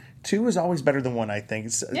 But 2 is always better than 1, I think.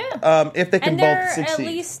 If they can and both they're succeed. at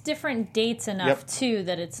least different dates enough, too,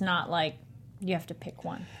 that it's not like you have to pick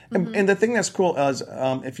one. And the thing that's cool is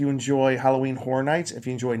if you enjoy Halloween Horror Nights, if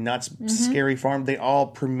you enjoy Knott's Scary Farm, they all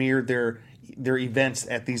premiere their events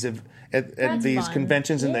at these these fun.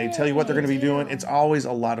 conventions, and they tell you what they're going to be doing. It's always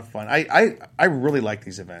a lot of fun. I really like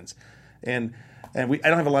these events, and I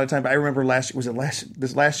don't have a lot of time, but I remember last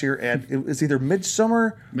year it was either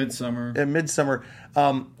Midsummer.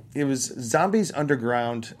 It was Zombies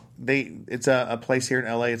Underground. It's a place here in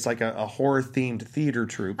LA. It's like a horror themed theater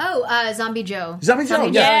troupe. Oh, Zombie Joe. Zombie Joe,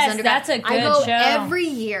 yes, Joe's that's a good I go show. every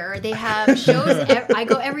year. They have shows. I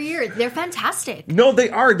go every year. They're fantastic. No, they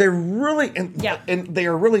are. They're really and they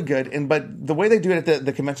are really good. But the way they do it at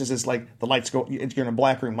the conventions is like the lights go. You're in a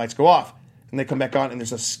black room, lights go off, and they come back on, and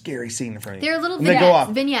there's a scary scene in front of you. They're little and they go off.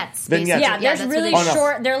 vignettes. Vignettes. Yeah, there's that's really what they-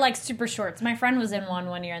 short. They're like super shorts. My friend was in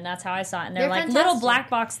one year, and that's how I saw it. And they're like fantastic. little black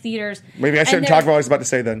box theaters. Maybe I shouldn't And talk about what I was about to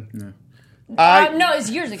say then. no, it was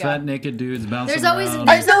years ago. Fat naked dudes bouncing There's always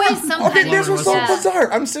around. some Okay, kind this of was so yeah.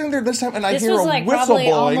 bizarre. I'm sitting there this time, and I This hear was a like whistle probably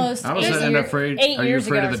blowing. almost I was 8 afraid. Are you years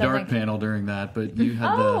afraid ago of the or dark something. panel during that? But you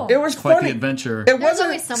had Oh. It was quite funny. the adventure. It wasn't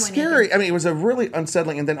always someone scary. naked. I mean, it was a really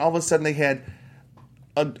unsettling. And then all of a sudden, they had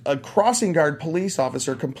a crossing guard police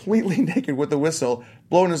officer completely naked with a whistle,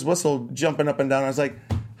 blowing his whistle, jumping up and down. I was like,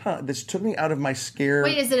 this took me out of my scare.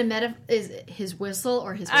 Wait, is it is it his whistle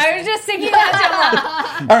or his whistle? I was just thinking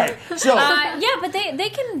that. All right, so Yeah, but they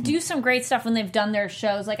can do some great stuff when they've done their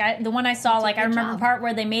shows. Like the one I saw, like I remember a part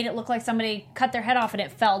where they made it look like somebody cut their head off and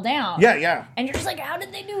it fell down. yeah. And you're just like, how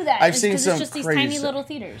did they do that? I've seen 'cause some it's just these crazy tiny stuff. little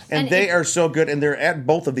theaters. And they are so good, and they're at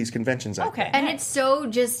both of these conventions. I Okay. think. And it's so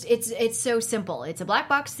it's so simple. It's a black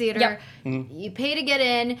box theater. Yep. Mm-hmm. You pay to get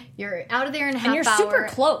in. You're out of there in a half And you're hour. super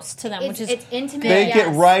close to them, which is It's intimate. They yes.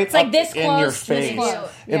 get right It's like up this in your close, this face. close.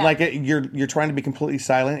 And Yeah. like you're trying to be completely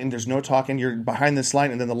silent, and there's no talking. You're behind this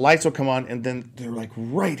line, and then the lights will come on, and then they're like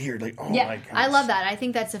right here. Like, oh Yeah, my god, I love that. I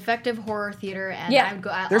think that's effective horror theater, and Yeah. I would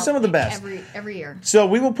go. They're some of the pick best. every year. So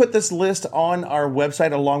we will put this list on our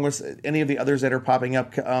website along with any of the others that are popping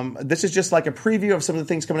up. This is just like a preview of some of the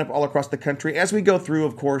things coming up all across the country. As we go through,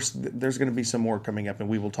 of course, there's going to be some more coming up, and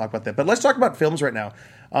we will talk about that. But let's talk about films right now.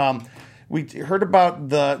 We heard about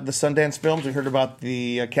the Sundance films. We heard about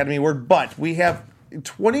the Academy Award. But we have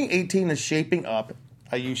 2018 is shaping up.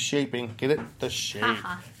 I use shaping. Get it? The shape.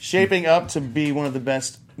 Shaping up to be one of the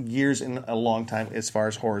best years in a long time as far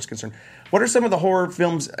as horror is concerned. What are some of the horror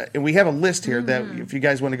films? And we have a list here that if you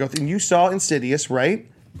guys want to go through. And you saw Insidious, right?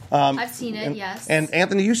 I've seen it. Yes. And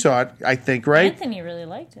Anthony, you saw it, I think, right? Anthony really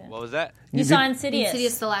liked it. What was that? You saw Insidious.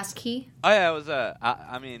 Insidious: The Last Key. Oh yeah, it was.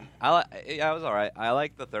 I was alright. I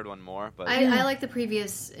like the third one more, but I like the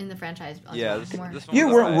previous in the franchise. yeah, more. this one You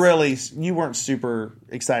was weren't alright. you weren't super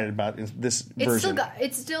excited about this version.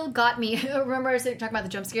 It still got me. Remember I was talking about the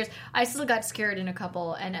jump scares. I still got scared in a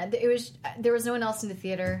couple, and there was no one else in the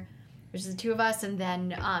theater. It was the two of us, and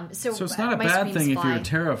then So it's not a my bad screams thing if fly. you're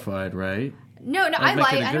terrified, right? No, That'd I make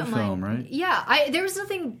like. it a I good don't film, mind. right? Yeah, there was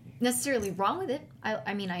nothing necessarily wrong with it.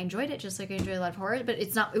 I mean, I enjoyed it just like I enjoy a lot of horror, but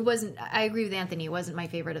it's not. It wasn't. I agree with Anthony. It wasn't my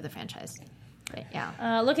favorite of the franchise. But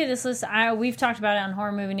yeah. Look at this list. We've talked about it on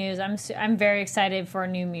Horror Movie News. I'm very excited for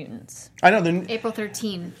New Mutants. I know. April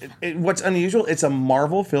 13th. What's unusual, it's a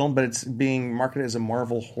Marvel film, but it's being marketed as a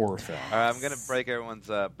Marvel horror film. I'm gonna burst everyone's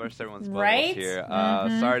bubbles Right? here.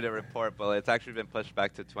 Sorry to report, but it's actually been pushed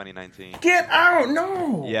back to 2019. Get out!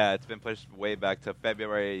 No! Yeah, it's been pushed way back to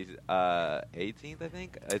February 18th, I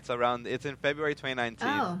think. It's in February 2019.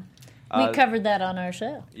 Oh. We covered that on our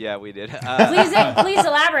show. Yeah, we did. Please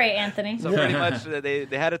elaborate, Anthony. So pretty much, they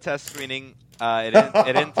had a test screening. It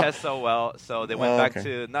didn't test so well, so they went back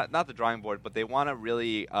to not the drawing board, but they want to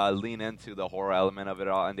really lean into the horror element of it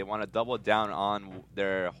all, and they want to double down on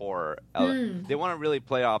their horror element. They want to really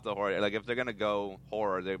play off the horror. Like if they're gonna go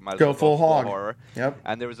horror, they might as well go full hog. horror. Yep.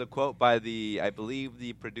 And there was a quote by I believe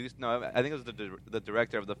the producer. No, I think it was the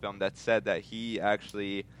director of the film that said that he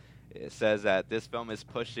actually. It says that this film is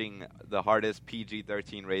pushing the hardest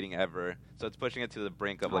PG-13 rating ever, so it's pushing it to the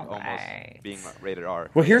brink of almost being rated R.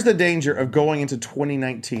 Well, here's the danger of going into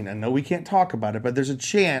 2019. I know we can't talk about it, but there's a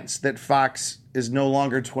chance that Fox is no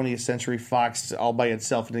longer 20th Century Fox all by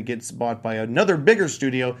itself, and it gets bought by another bigger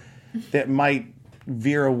studio that might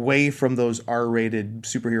veer away from those R-rated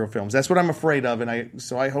superhero films. That's what I'm afraid of, and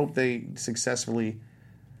I hope they successfully.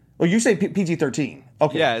 Oh, you say PG-13.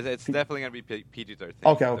 Okay. Yeah, it's definitely going to be PG-13.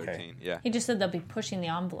 Okay. 13, yeah. He just said they'll be pushing the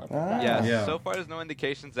envelope. Yeah. So far, there's no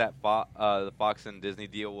indications that the Fox and Disney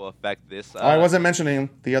deal will affect this. I wasn't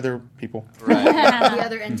mentioning the other people. Right. The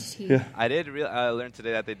other entity. Yeah. I did learn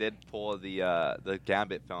today that they did pull the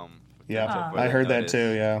Gambit film Yeah, before I they heard that noticed.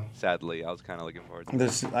 too. Yeah, Sadly, I was kind of looking forward to it.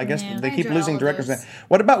 this. I guess Yeah. they I keep enjoy losing all of directors. those. Now.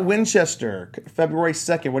 What about Winchester? February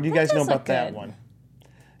 2nd. What do you guys know does about look that good. one?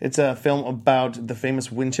 It's a film about the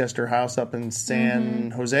famous Winchester House up in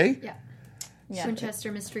San Jose. Yeah. Yeah.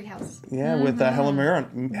 Winchester Mystery House. Yeah, with Helen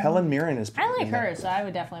Mirren. Helen Mirren is. I like in that. her, so I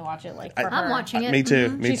would definitely watch it. Like, for her. I'm watching it. Me too.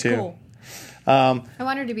 Mhm. Me She's too. cool. I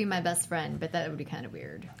want her to be my best friend, but that would be kind of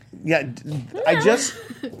weird. Yeah, I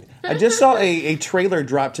just saw a trailer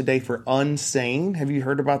drop today for Unsane. Have you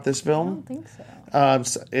heard about this I film? don't think so.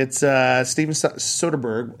 It's Steven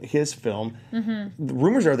Soderbergh, his film. The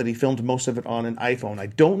rumors are that he filmed most of it on an iPhone. I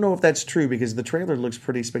don't know if that's true because the trailer looks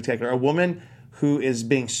pretty spectacular. A woman who is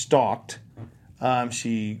being stalked.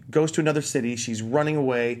 She goes to another city. She's running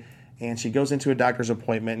away, and she goes into a doctor's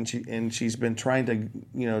appointment. And she's been trying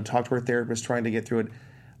to talk to her therapist, trying to get through it.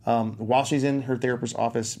 While she's in her therapist's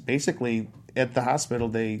office, basically at the hospital,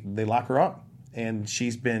 they lock her up, and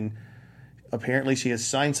she's been. Apparently, she has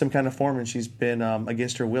signed some kind of form, and she's been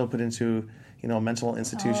against her will put into a mental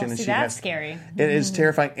institution. And See, she that's has, scary. It is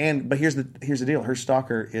terrifying. But here's the deal: her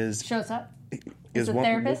stalker is Shows up. is a one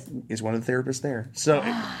therapist? is one of the therapists there. So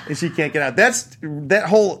and she can't get out. That's that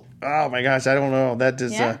whole. Oh my gosh, I don't know. That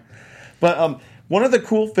is. Yeah. But one of the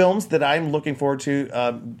cool films that I'm looking forward to,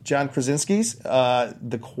 John Krasinski's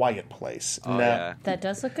The Quiet Place. Oh, yeah. That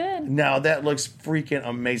does look good. Now that looks freaking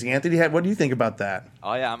amazing. Anthony, what do you think about that?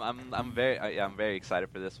 Oh yeah, I'm very excited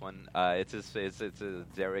for this one. It's a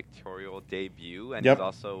directorial debut, and Yep. he's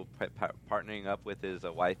also partnering up with his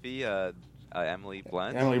wifey, Emily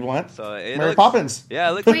Blunt. Emily Blunt, So it Mary looks- Poppins. Yeah,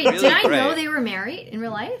 it looks Wait, really did I great. know they were married in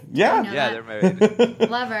real life? Yeah. I didn't know Yeah, that. they're married.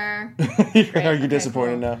 Love her. Are you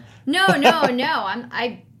disappointed cool. now? No.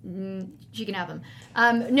 She can have him.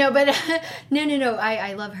 No, but no.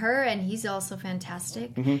 I love her, and he's also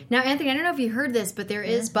fantastic. Now, Anthony, I don't know if you heard this, but there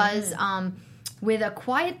is buzz with A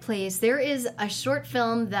Quiet Place. There is a short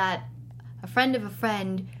film that a friend of a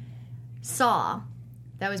friend saw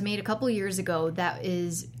that was made a couple years ago that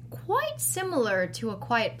is quite similar to A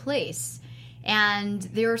Quiet Place. And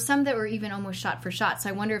there are some that were even almost shot for shot. So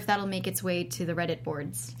I wonder if that'll make its way to the Reddit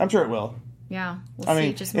boards. I'm sure it will. Yeah, we'll I see.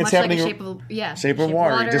 mean, Just it's much like happening- a Shape of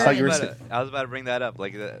Water, just like you were I saying. was about to bring that up.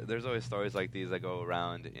 Like, there's always stories like these that go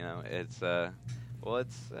around. It's we'll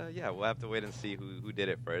have to wait and see who did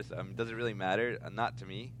it first. Does it really matter? Not to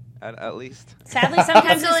me, at least. Sadly,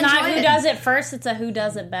 sometimes Still it's not enjoy who it. does it first; it's a who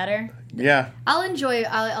does it better. Yeah. I'll enjoy.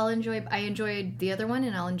 I enjoyed the other one,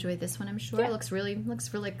 and I'll enjoy this one. I'm sure it looks really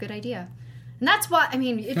a good idea. And that's why, I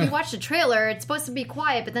mean, if you watch the trailer, it's supposed to be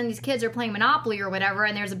quiet, but then these kids are playing Monopoly or whatever,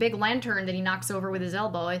 and there's a big lantern that he knocks over with his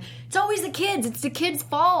elbow. It's always the kids. It's the kids'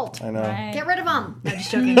 fault. I know. Right. Get rid of them. No,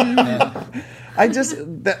 just joking.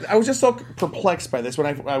 I was just so perplexed by this when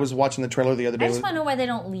I was watching the trailer the other day. I just want to know why they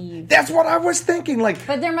don't leave. That's what I was thinking. Like,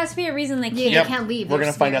 But there must be a reason they can't. Yeah, they can't leave. we're They're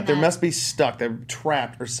gonna find scared out. There that- must be stuck. They're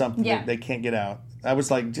trapped or something. Yeah. They can't get out. I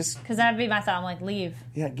was like, just Because that'd be my thought. I'm like, leave.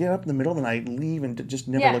 get up in the middle of the night, leave, and just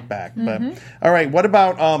never Yeah. look back. But all right, what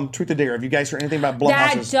about Truth or Dare? Have you guys heard anything about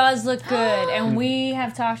That Blumhouse's? does look good, and we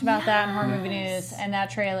have talked about that in Horror Movie News and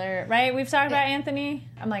that trailer, right? We've talked about Anthony.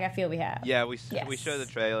 I'm like, I feel we have. Yeah, we Yes. showed the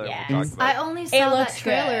trailer. Yes. And we talked about I it. only saw that looks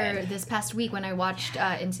trailer good. this past week when I watched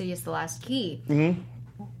Insidious: The Last Key. Mm-hmm.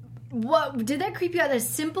 What did that creep you out? As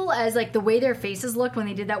simple as like the way their faces looked when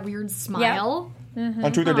they did that weird smile.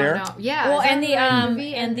 On Truth or Oh, Dare? no. Yeah. Well, is that and the, right and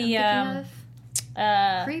movie I'm the, thinking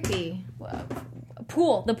of? Creepy.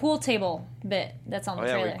 the pool table bit that's on Oh the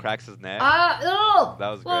yeah, where trailer. he cracks his neck. Oh, That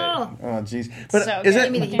was great. oh. Oh, jeez. But So is good.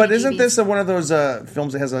 Give me it? the But isn't heebie-jeebies. this one of those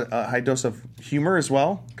films that has a high dose of humor as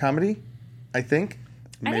well? Comedy, I think.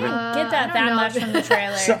 I Maybe. didn't get I that don't know. much from the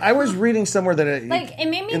trailer. So I was reading somewhere that it made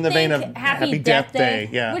me in the think vein of Happy Death Death Day,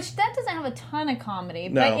 yeah. which that doesn't have a ton of comedy,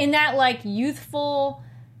 No. but in that like youthful,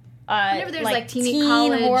 Whenever there's, like, teeny teen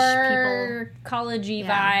college horror, collegey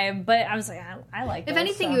Yeah. vibe. But I was like, I like. If those,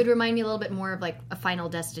 anything, so. it would remind me a little bit more of like a Final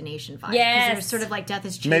Destination vibe. 'Cause Yes. it was sort of like Death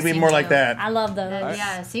is Chasing Maybe more like you. that. I love those.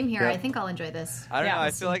 Yeah, same here. Yeah. I think I'll enjoy this. I don't Yeah, know. I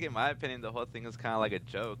we'll feel see. like, in my opinion, the whole thing is kind of like a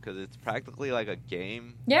joke because it's practically like a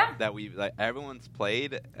game. Yeah. That everyone's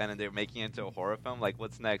played, and then they're making it into a horror film. Like,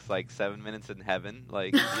 what's next? Like 7 Minutes in Heaven?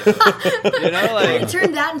 Like, like,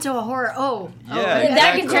 Turn that into a horror. Yeah,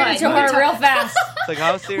 That can turn into horror real fast. it's like,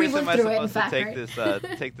 how serious lived am I through it, in supposed fact, to take right?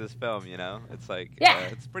 this? Take this film? It's like, Yeah.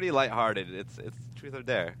 it's pretty lighthearted. It's Truth or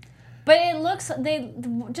Dare. But it looks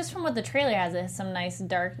just from what the trailer has, it has some nice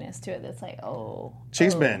darkness to it. That's like,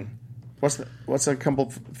 Cheeseman. What's a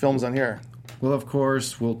couple films on here? Well, of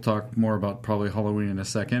course, we'll talk more about probably Halloween in a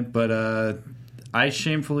second, but I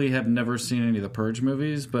shamefully have never seen any of the Purge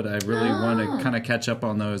movies, but I really want to kind of catch up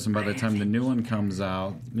on those. And by the time the new one comes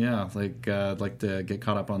out, I'd like to get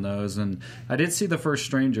caught up on those. And I did see the first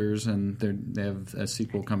Strangers, and they have a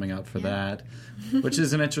sequel coming out for that, which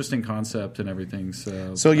is an interesting concept and everything.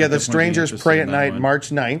 So The Strangers Pray at Night, March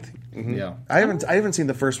 9th. Mm-hmm. Yeah, I haven't seen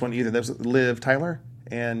the first one either. That was Liv Tyler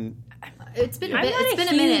and. It's been a I'm bit. not It's been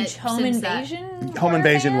a a minute. huge home invasion. Home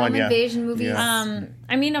invasion one, yeah. Invasion movies. Yeah.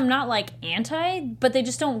 I mean, I'm not like anti, but they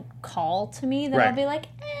just don't call to me that Right. I'll be like,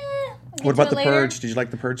 What about The later. Purge? Did you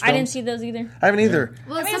like The Purge films? I didn't see those either. I haven't either.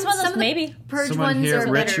 Well, I mean, it's one of those of the maybe. Purge someone ones here,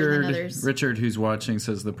 are better than others. Richard, who's watching,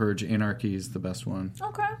 says the Purge Anarchy is the best one.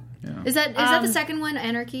 Okay. Yeah. Is that the second one?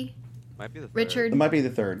 Anarchy. Might be the third. Richard. It might be the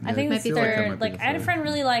third. I think Might it's be the third. That third. might be Like, the I had a third. friend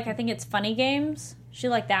really like, I think it's Funny Games. She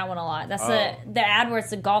liked that one a lot. That's Oh. the ad where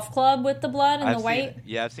it's the golf club with the blood and I've the white.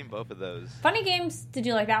 I've seen both of those. Funny Games, did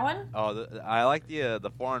you like that one? Oh, I like the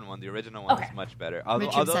foreign one. The original one Okay. is much better.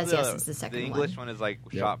 Richard says yes, it's the second The English one is like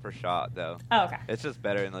shot for shot, though. Oh, okay. It's just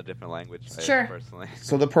better in a different language. Sure. Personally.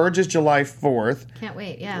 So The Purge is July 4th. Can't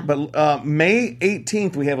wait. Yeah. But May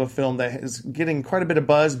 18th, we have a film that is getting quite a bit of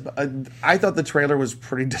buzz. I thought the trailer was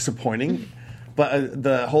pretty disappointing. But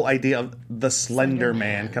the whole idea of the Slender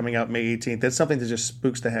Man coming out May 18th, that's something that just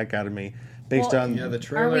spooks the heck out of me. Based Well, on Yeah, the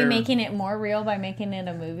trailer. Are we making it more real by making it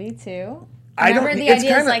a movie too? I don't- Remember the it's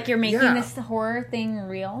idea is kinda- like you're making yeah. this horror thing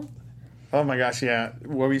real? Oh my gosh, yeah.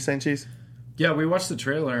 What were you saying, Cheese? Yeah, we watched the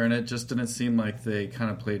trailer, and it just didn't seem like they kind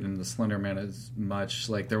of played into the Slender Man as much.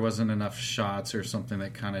 Like, there wasn't enough shots or something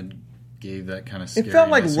that kind of gave that kind of It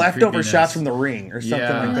felt like scariness and leftover creepiness. shots from The Ring or something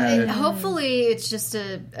Yeah. like that. Hopefully, it's just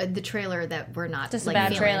the trailer that we're not Just a like, bad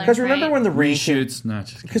feeling. trailer. Because remember Right. when The Ring came, Reshoots, not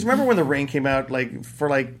just because remember when The Ring came out, like for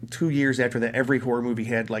like 2 years after that, every horror movie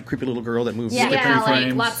had like creepy little girl that moved. Yeah. quickly. Yeah, like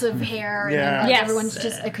frames. lots of hair, and Yeah. then, like, Yes. everyone's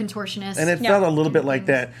just a contortionist. And it Yeah. felt a little bit like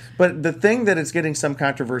that. But the thing that it's getting some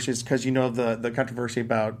controversy is because the controversy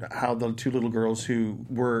about how the two little girls who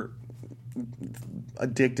were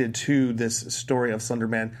addicted to this story of Slender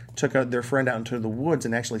Man took their friend out into the woods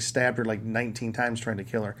and actually stabbed her like 19 times trying to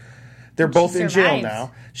kill her. They're both in jail survived.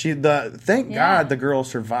 now. Thank Yeah. God the girl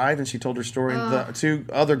survived and she told her story. The two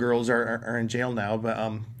other girls are in jail now, but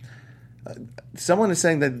someone is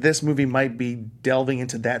saying that this movie might be delving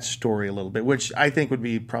into that story a little bit, which I think would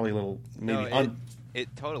be probably a little maybe. No, it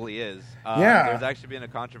totally is. Yeah. There's actually been a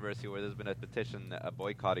controversy where there's been a petition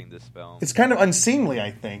boycotting this film. it's kind of unseemly,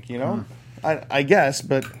 I think. I guess,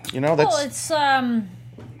 but that's Well,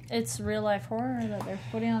 it's real life horror that they're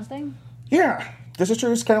putting on a thing. yeah. This is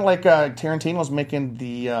true. It's kind of like Tarantino's making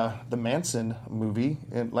the Manson movie,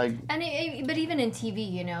 and like but even in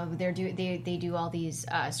TV, they do all these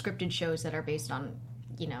scripted shows that are based on,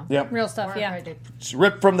 yep, Real stuff, horror. yeah. it's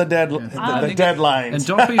ripped from the deadlines. And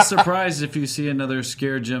don't be surprised if you see another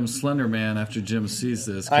scare Jim Slender Man after Jim sees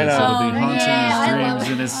this. I know. Because it'll be Oh, haunting yeah, I love his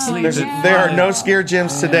dreams in his sleep. There are no scare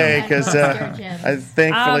gyms today because Scare gyms. I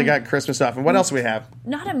thankfully got Christmas off. And what else do we have?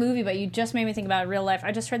 Not a movie, but you just made me think about real life.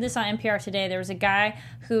 I just heard this on NPR today. There was a guy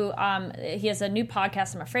who he has a new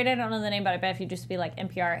podcast. I'm afraid I don't know the name, but I bet if you just be like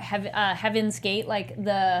NPR Heaven's Gate, like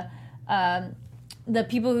the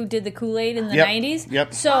people who did the Kool-Aid in the Yep. 90s.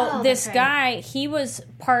 Yep. So this that's right. guy, he was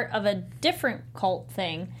part of a different cult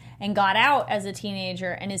thing and got out as a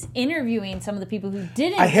teenager and is interviewing some of the people who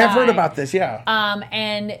didn't I have heard die. about this. Yeah,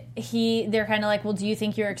 And they're kind of like, well, do you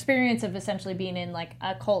think your experience of essentially being in like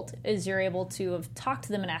a cult is you're able to have talked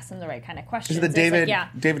to them and asked them the right kind of questions? is it the It's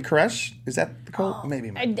like, David Koresh? Is that the cult?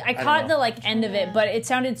 Maybe. I don't caught know. the like end of it, but it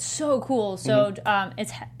sounded so cool. So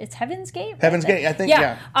it's Heaven's Gate. Right? Heaven's Gate, I think,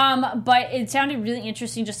 yeah. But it sounded really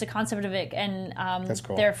interesting, just the concept of it, and That's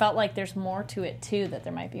cool. there felt like there's more to it too. That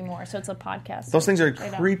there might be more. So it's a podcast. Those things are Check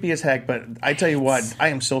it out. creepy as heck. But I tell you what, I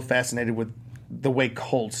am so fascinated with the way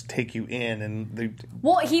cults take you in, and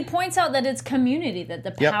Well, he points out that it's community. That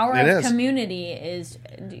the Yep, power it of is. community is.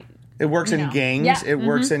 it works in know. gangs. Yeah, It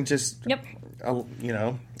works in just Yep.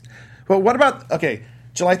 But what about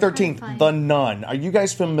July 13th, Fine. The Nun? Are you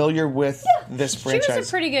guys familiar with this She franchise? was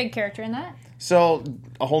a pretty good character in that. So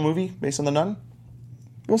a whole movie based on The Nun?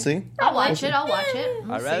 We'll see. I'll watch it.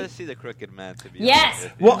 We'll I'd see. rather see the Crooked Man, to be Yes. honest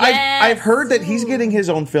with you. Well, Yes. I've heard that he's getting his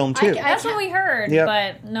own film too. That's what we heard, Yep.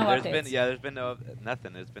 but no There's updates. been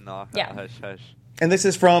nothing. There's been all Yeah. hush hush. And this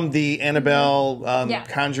is from the Annabelle Yeah.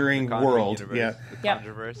 Conjuring Conjuring world. universe, Yeah. The Yep.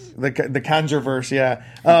 Conjureverse. The Conjureverse, yeah.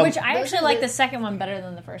 Which I Those actually are like the- the second one better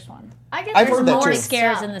than the first one. I get I've there's heard that More too. mixed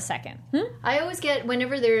scares up. in the second. I always get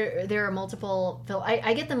whenever there are multiple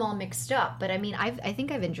I get them all mixed up, but I mean I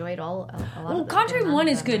think I've enjoyed a lot Well, of them. Conjuring 1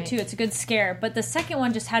 is good right? too. It's a good scare, but the second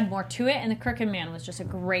one just had more to it, and the Crooked Man was just a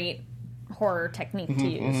great horror technique to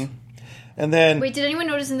use. And then Wait, did anyone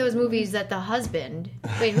notice in those movies that the husband?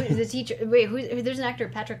 Wait, who, the teacher? Wait, there's an actor,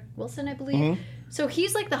 Patrick Wilson, I believe. So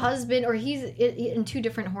he's like the husband, or he's in two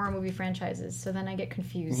different horror movie franchises. So then I get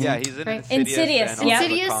confused. Yeah, he's in Right. Insidious, and also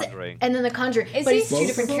Insidious, The Conjuring. and then The Conjuring. Is But he? he's two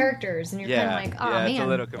different characters, and you're Yeah, kind of like, oh yeah, man, it's a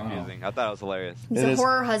little confusing. I thought it was hilarious. he's It a is.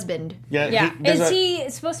 horror husband. Yeah. there's Is a- he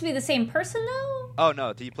supposed to be the same person though? Oh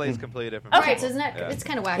no, he plays completely different. All right, people. so isn't that Yeah. it's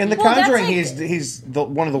kind of wacky. in The Well, that's Conjuring, like- he's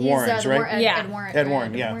one of the He's, Warrens, the right? Yeah. Ed Warren. Ed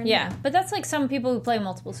Warren, yeah. Yeah, but that's like some people who play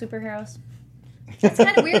multiple superheroes. It's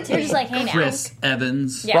kind of weird to They're me. just like, hey now. Chris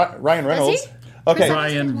Evans, Yeah. Ryan Reynolds. he? Okay,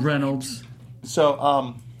 Ryan Reynolds.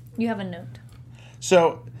 so You have a note.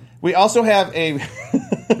 so we also have a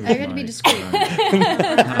I had to be discreet.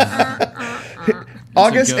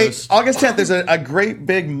 August ghost. August 10th. There's a great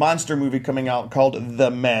big monster movie coming out called The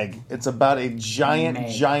Meg. It's about a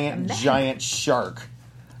giant shark.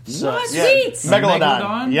 So, What? yeah, Sweet. Megalodon.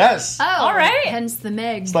 Megalodon? Yes. Oh, All right. Hence the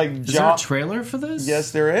Meg. It's like Is there Jaw. a trailer for this?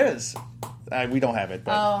 Yes, there is. We don't have it,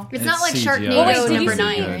 but Oh. It's not like It's Sharknado CGI. Wait, did you number see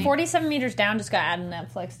 9. Right? 47 Meters Down just got added to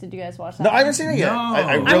Netflix? Did you guys watch that? no, I haven't seen it yet. No. I really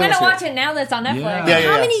I'm gonna haven't seen watch it now that's on Netflix. Yeah. Yeah, yeah,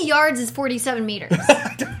 How yeah. many yards is 47 meters?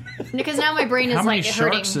 Because now my brain is How many like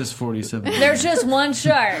hurting. sharks is 47? There's just one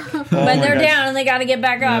shark, but my they're gosh. down and they got to get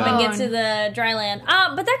back up and Yeah. get to the dry land.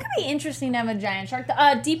 But that could be interesting to have a giant shark.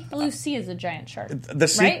 Deep Blue Sea is a giant shark.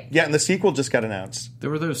 Right? Yeah, and the sequel just got announced. There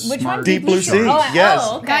were those Which smart. one? Deep Blue Sea. Oh, Yes.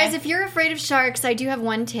 oh, okay. Guys, if you're afraid of sharks, I do have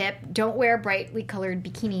one tip. Don't wear brightly colored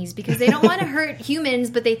bikinis because they don't want to hurt humans,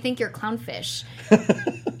 but they think you're clownfish.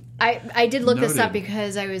 I did look this up Noted.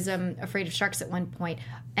 because I was afraid of sharks at one point.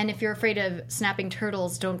 And if you're afraid of snapping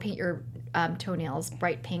turtles, don't paint your toenails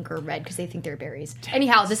bright pink or red because they think they're berries.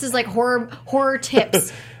 Anyhow, this is like horror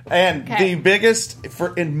tips. And Okay. the biggest,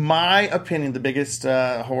 in my opinion, the biggest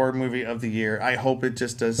horror movie of the year. I hope it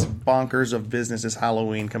just does bonkers of business. Is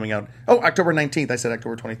Halloween coming out? Oh, October 19th. I said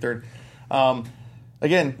October 23rd.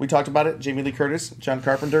 Again, we talked about it. Jamie Lee Curtis, John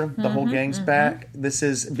Carpenter, the whole gang's back. This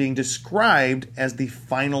is being described as the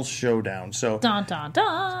final showdown. So Dun, dun,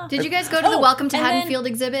 dun. Did you guys go to the Welcome to and then- Haddonfield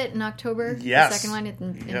exhibit in October? Yes. The second one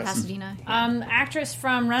in Yes. Pasadena. Actress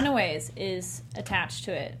from Runaways is attached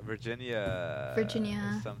to it. Virginia.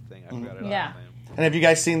 Something. I forgot her Yeah. last name. And have you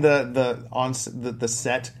guys seen the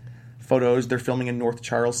set photos? They're filming in North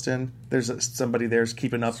Charleston. There's somebody there's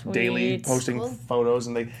keeping up daily, Sweet. posting Cool. photos,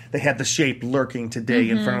 and they had the shape lurking today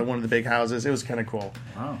in front of one of the big houses. It was kind of cool.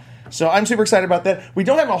 Wow. So I'm super excited about that. We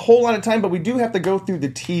don't have a whole lot of time, but we do have to go through the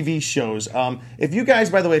TV shows. If you guys,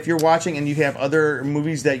 by the way, if you're watching and you have other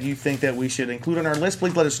movies that you think that we should include on our list,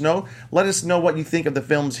 please let us know. Let us know what you think of the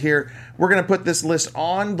films here. We're going to put this list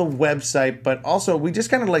on the website, but also we just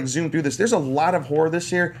kind of like zoom through this. There's a lot of horror this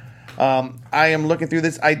year. I am looking through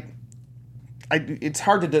this. It's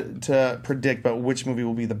hard to predict, but which movie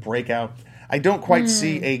will be the breakout. I don't quite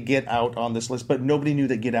see a Get Out on this list, but nobody knew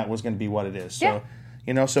that Get Out was going to be what it is. So. Yeah.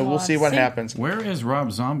 So we'll see what see. happens. Where is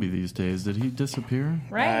Rob Zombie these days? Did he disappear?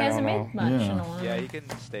 Right? I He hasn't don't made much Yeah. in a while. Yeah, he can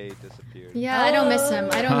stay disappeared. Yeah, I don't miss him.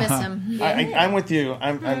 I don't miss him. I'm with you.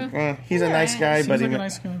 He's a nice guy, Seems but like a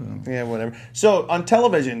nice guy, though. yeah, whatever. So on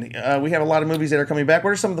television, we have a lot of movies that are coming back. What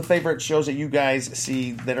are some of the favorite shows that you guys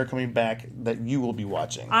see that are coming back that you will be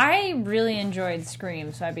watching? I really enjoyed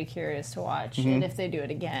Scream, so I'd be curious to watch it if they do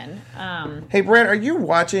it again. Hey, Brad, are you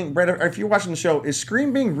watching? Brad, if you're watching the show, is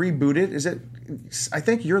Scream being rebooted? Is it? I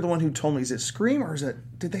think you're the one who told me. Is it Scream or is it?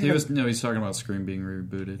 Did they? Have He's talking about Scream being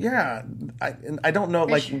rebooted. yeah, I don't know,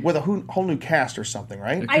 like with a whole new cast or something,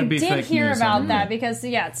 right? I Could be did fake hear news about on that because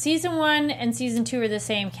season 1 and season 2 are the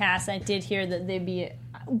same cast. I did hear that they'd be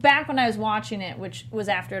back when I was watching it, which was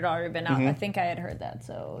after it had already been out. I think I had heard that.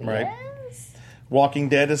 So Right. yes. Walking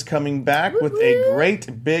Dead is coming back with a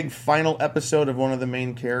great big final episode of one of the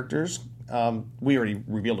main characters. We already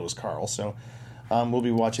revealed it was Carl, so we'll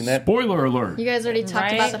be watching that. Spoiler alert. You guys already talked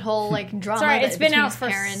Right. about that whole like drama. Sorry, that it's been between out his for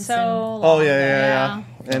parents so and- long. Oh yeah.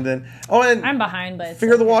 And then and I'm behind, but it's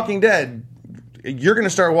Fear the okay. Walking Dead. You're going to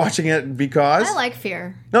start watching it because I like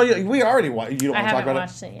Fear. no, we already watched. You don't I want to talk haven't about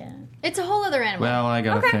watched it yet. It's a whole other animal. Well, I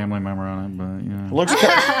got Okay. a family member on it, but yeah.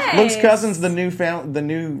 it. Luke's cousin's the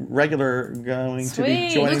new regular going to be Sweet.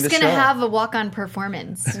 joining Luke's the gonna show. have a walk-on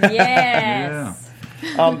performance. Yes.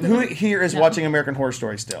 Who here is watching American Horror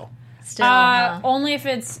Story still? Still, huh? Only if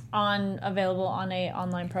it's available on a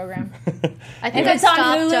online program. I think If it's I on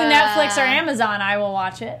stopped, Hulu, Netflix, or Amazon, I will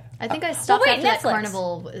watch it. I think I stopped wait, after that Netflix.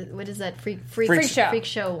 Carnival. What is that? Freak Show. Freak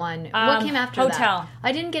Show one. What came after Hotel. that?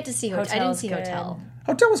 I didn't get to see Hotel. I didn't Hotel's see good. Hotel.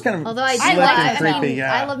 Hotel was kind of Although I slick do and like, creepy.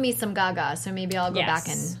 Yeah, I love me some Gaga, so maybe I'll go back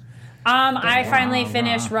and. I finally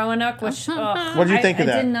finished Roanoke, which What did you think of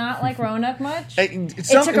I that? did not like Roanoke much. It It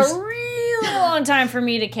took a really really long time for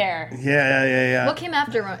me to care. Yeah. What came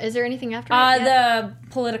after? Is there anything after? The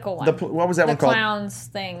political one. What was that the one called? Clowns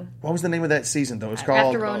thing. What was the name of that season, though? It was called...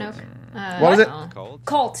 After Roanoke. What was it? Cold.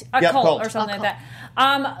 Cult. Yep, Cult Cult. or something like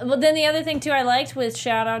that. Well, then the other thing, too, I liked was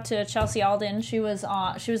shout out to Chelsea Alden. She was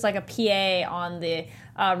like a PA on the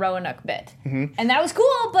Roanoke bit. Mm-hmm. And that was cool,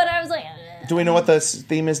 but I was like... Do we know what the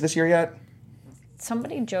theme is this year yet?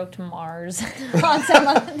 Somebody joked Mars on some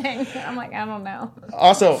other thing. I'm like, I don't know.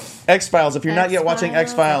 Also, X-Files. If you're not yet watching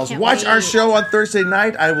X-Files. X-Files, I can't watch our wait. show on Thursday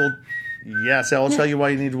night. Yes, I'll tell you why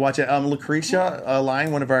you need to watch it. Lucretia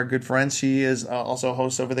Line, one of our good friends, she is also a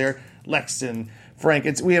host over there. Lex and Frank.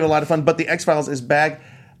 We have a lot of fun, but the X-Files is back.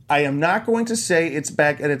 I am not going to say it's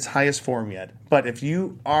back at its highest form yet, but if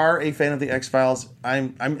you are a fan of the X-Files,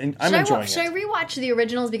 I'm enjoying it. Should I rewatch the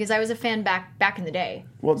originals because I was a fan back in the day?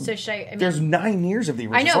 Well, so should I? There's 9 years of the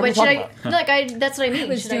original. I know, but should I? That's what I mean. I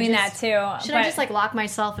was Should doing just, that, too. Should I just lock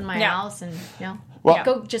myself in my house and Well,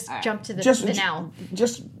 go jump to the now?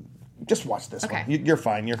 Just watch this Okay. one. You're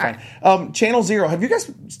fine. You're fine. Channel Zero. Did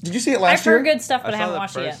you see it last I've year? heard good stuff, but I I haven't saw the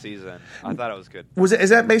watched it yet. first season. I thought it was good. Is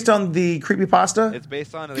that based on the creepypasta? It's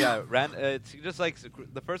based on it's just like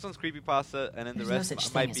the first one's creepypasta, and then There's the no rest such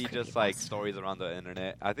thing might as be just like creepypasta. stories around the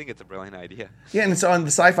internet. I think it's a brilliant idea. Yeah, and it's on the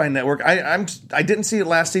Sci-Fi Network. I didn't see it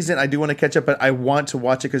last season. I do want to catch up, but I want to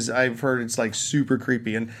watch it because I've heard it's like super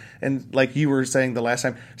creepy. And like you were saying the last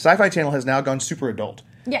time, Sci-Fi Channel has now gone super adult.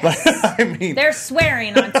 Yes. I mean, They're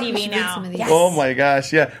swearing on TV now. some of these. Yes. oh my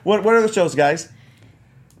gosh, yeah. What are the shows, guys?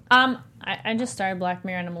 I just started Black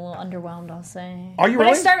Mirror and I'm a little underwhelmed, I'll say. Are you But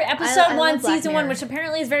really? I started I episode love 1, Black season 1, Mirror. which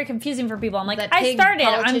apparently is very confusing for people. I'm like, That I pig started.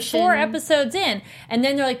 I'm politician. 4 episodes in. And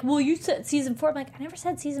then they're like, well, you said season 4. I'm like, I never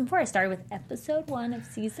said season 4. I started with episode 1 of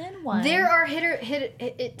season 1. There are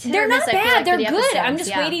hit They're not bad. They're good. I'm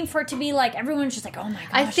just waiting. waiting for it to be like, everyone's just like, oh my gosh,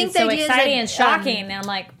 I think it's so the idea is exciting that, and shocking. And I'm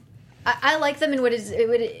like, I like them, and what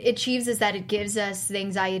it achieves is that it gives us the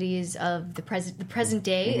anxieties of the present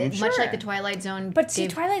day, much like the Twilight Zone. but see,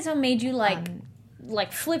 gave- Twilight Zone made you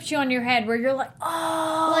like flipped you on your head where you're like,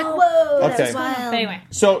 oh. like whoa, Okay. that's wild. But anyway.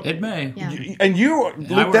 So It may. Yeah. and you,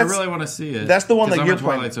 Luke, I really want to see it. that's the one 'cause that I'm you're a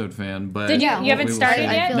Twilight Zone fan. But Did you? Yeah, You haven't we will started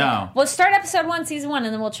see. yet? feel No. Well, start episode 1, season 1,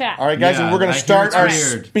 and then we'll chat. All right, guys, Yeah, and we're going I to hear start it's our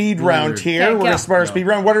weird. speed round Weird. here. Okay, We're going go. to start our speed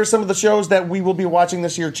round. What are some of the shows that we will be watching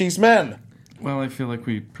this year, Chiefs Men? Well, I feel like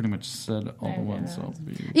we pretty much said all the ones. So I'll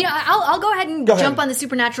be... You know, I'll go ahead and Go ahead. jump on the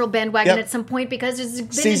Supernatural bandwagon Yep. at some point because it's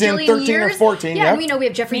been Season a jillion 13 or years. 14, Yeah, yep. and we know we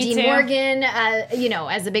have Jeffrey Me Dean too. Morgan,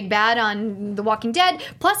 as the big bad on The Walking Dead.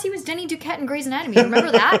 Plus, he was Denny Duquette in Grey's Anatomy.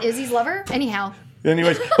 Remember that? Izzy's lover. Anyhow,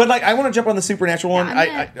 Anyways, but like I want to jump on the Supernatural one.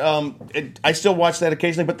 Yeah, I still watch that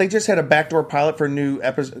occasionally, but they just had a backdoor pilot for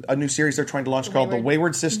a new series they're trying to launch called The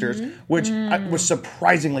Wayward Sisters, which was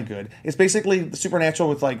surprisingly good. It's basically the Supernatural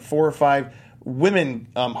with like 4 or 5 women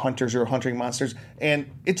hunters or hunting monsters, and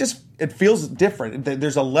it feels different.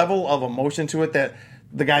 There's a level of emotion to it that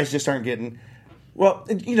the guys just aren't getting. Well,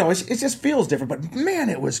 it just feels different, but man,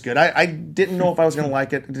 it was good. I didn't know if I was going to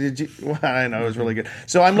like it. Did you? Well, I know it was really good.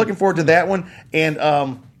 So I'm looking forward to that one. And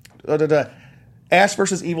Ash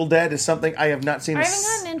versus Evil Dead is something I have not seen. I haven't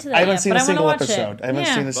gotten into that I haven't yet, seen but a I wanna single watch it. episode. I haven't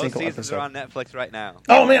Yeah. seen a Both single seasons episode. are on Netflix right now.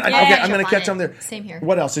 Oh man, Yeah. okay, I'm going Jump to on catch on it. there. Same here.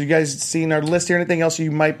 What else? Have you guys seen our list here? Anything else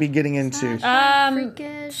you might be getting into?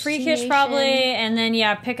 Freakish probably, and then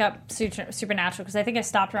pick up Supernatural because I think I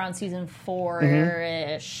stopped around season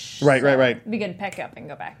 4-ish. Right, right. It'd be good to pick up and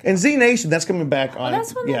go back. And Z Nation, that's coming back on.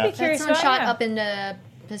 that's one that'd be curious. that's one about, shot yeah. up in the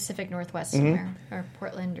Pacific Northwest somewhere, or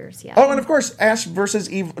Portland or Seattle. Oh, and of course, Ash versus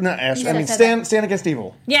Evil. Not Ash. I mean, said Stand Against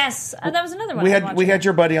Evil. Yes, that was another one. We I had watched. we had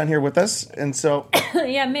your buddy on here with us, and so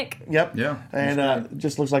yeah, Mick. yep, Yeah, and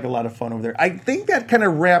just looks like a lot of fun over there. I think that kind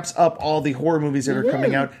of wraps up all the horror movies that are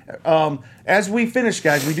coming out. As we finish,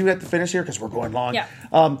 guys, we do have to finish here because we're going long. Yeah.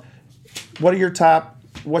 What's your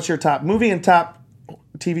top movie and top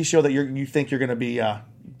TV show that you think you're going to be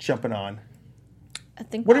jumping on? I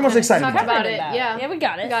think. What are you most excited Talk about? about it. Yeah. Yeah, we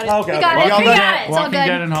got it. We got it. Okay, we okay. got Well, it. y'all We done got it. it. It's all Walking good.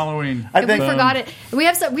 Dead and Halloween. I We think forgot it. We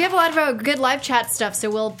have a lot of good live chat stuff, so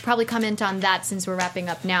we'll probably comment on that since we're wrapping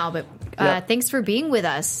up now. But Yep. thanks for being with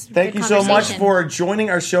us. Thank Good you so much conversation. for joining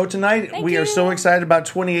our show tonight. We are you. so excited about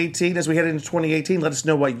 2018. As we head into 2018, let us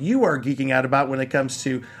know what you are geeking out about when it comes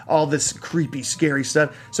to all this creepy, scary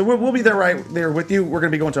stuff. So we'll be there right there with you. We're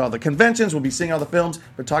going to be going to all the conventions. We'll be seeing all the films.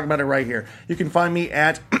 We're talking about it right here. You can find me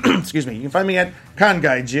at, excuse me, you can find me at Con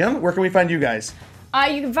Guy Jim. Where can we find you guys?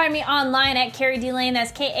 You can find me online at Carrie D Lane.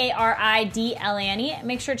 That's KARIDLANE.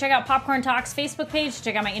 Make sure to check out Popcorn Talks Facebook page to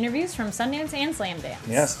check out my interviews from Sundance and Slamdance.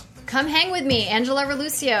 Yes. Come hang with me, Angela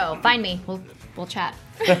Relucio. Find me. We'll chat.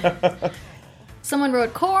 Someone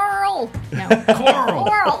wrote Coral. No, Coral.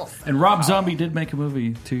 Coral. And Rob Zombie did make a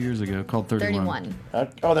movie 2 years ago called 31.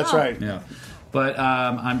 31. Oh, that's right. Yeah. But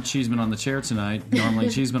I'm Cheeseman on the chair tonight. Normally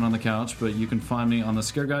Cheeseman on the couch, but you can find me on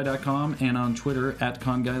thescareguy.com and on Twitter at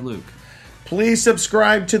ConGuyLuke. Please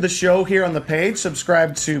subscribe to the show here on the page.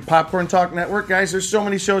 Subscribe to Popcorn Talk Network. Guys, there's so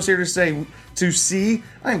many shows here to see.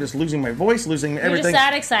 I'm just losing my voice, losing You're everything. just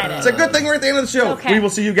that excited. It's a good thing we're at the end of the show. Okay. We will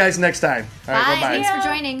see you guys next time. All right, Bye. bye-bye. Thanks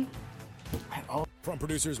for joining. From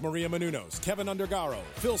producers Maria Menounos, Kevin Undergaro,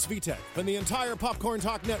 Phil Svitek, and the entire Popcorn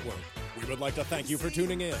Talk Network, we would like to thank you for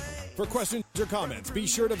tuning in. For questions or comments, be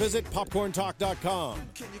sure to visit popcorntalk.com.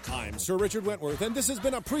 I'm Sir Richard Wentworth, and this has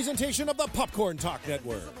been a presentation of the Popcorn Talk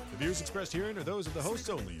Network. The views expressed herein are those of the hosts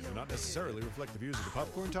only and do not necessarily reflect the views of the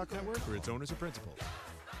Popcorn Talk Network or its owners or principals.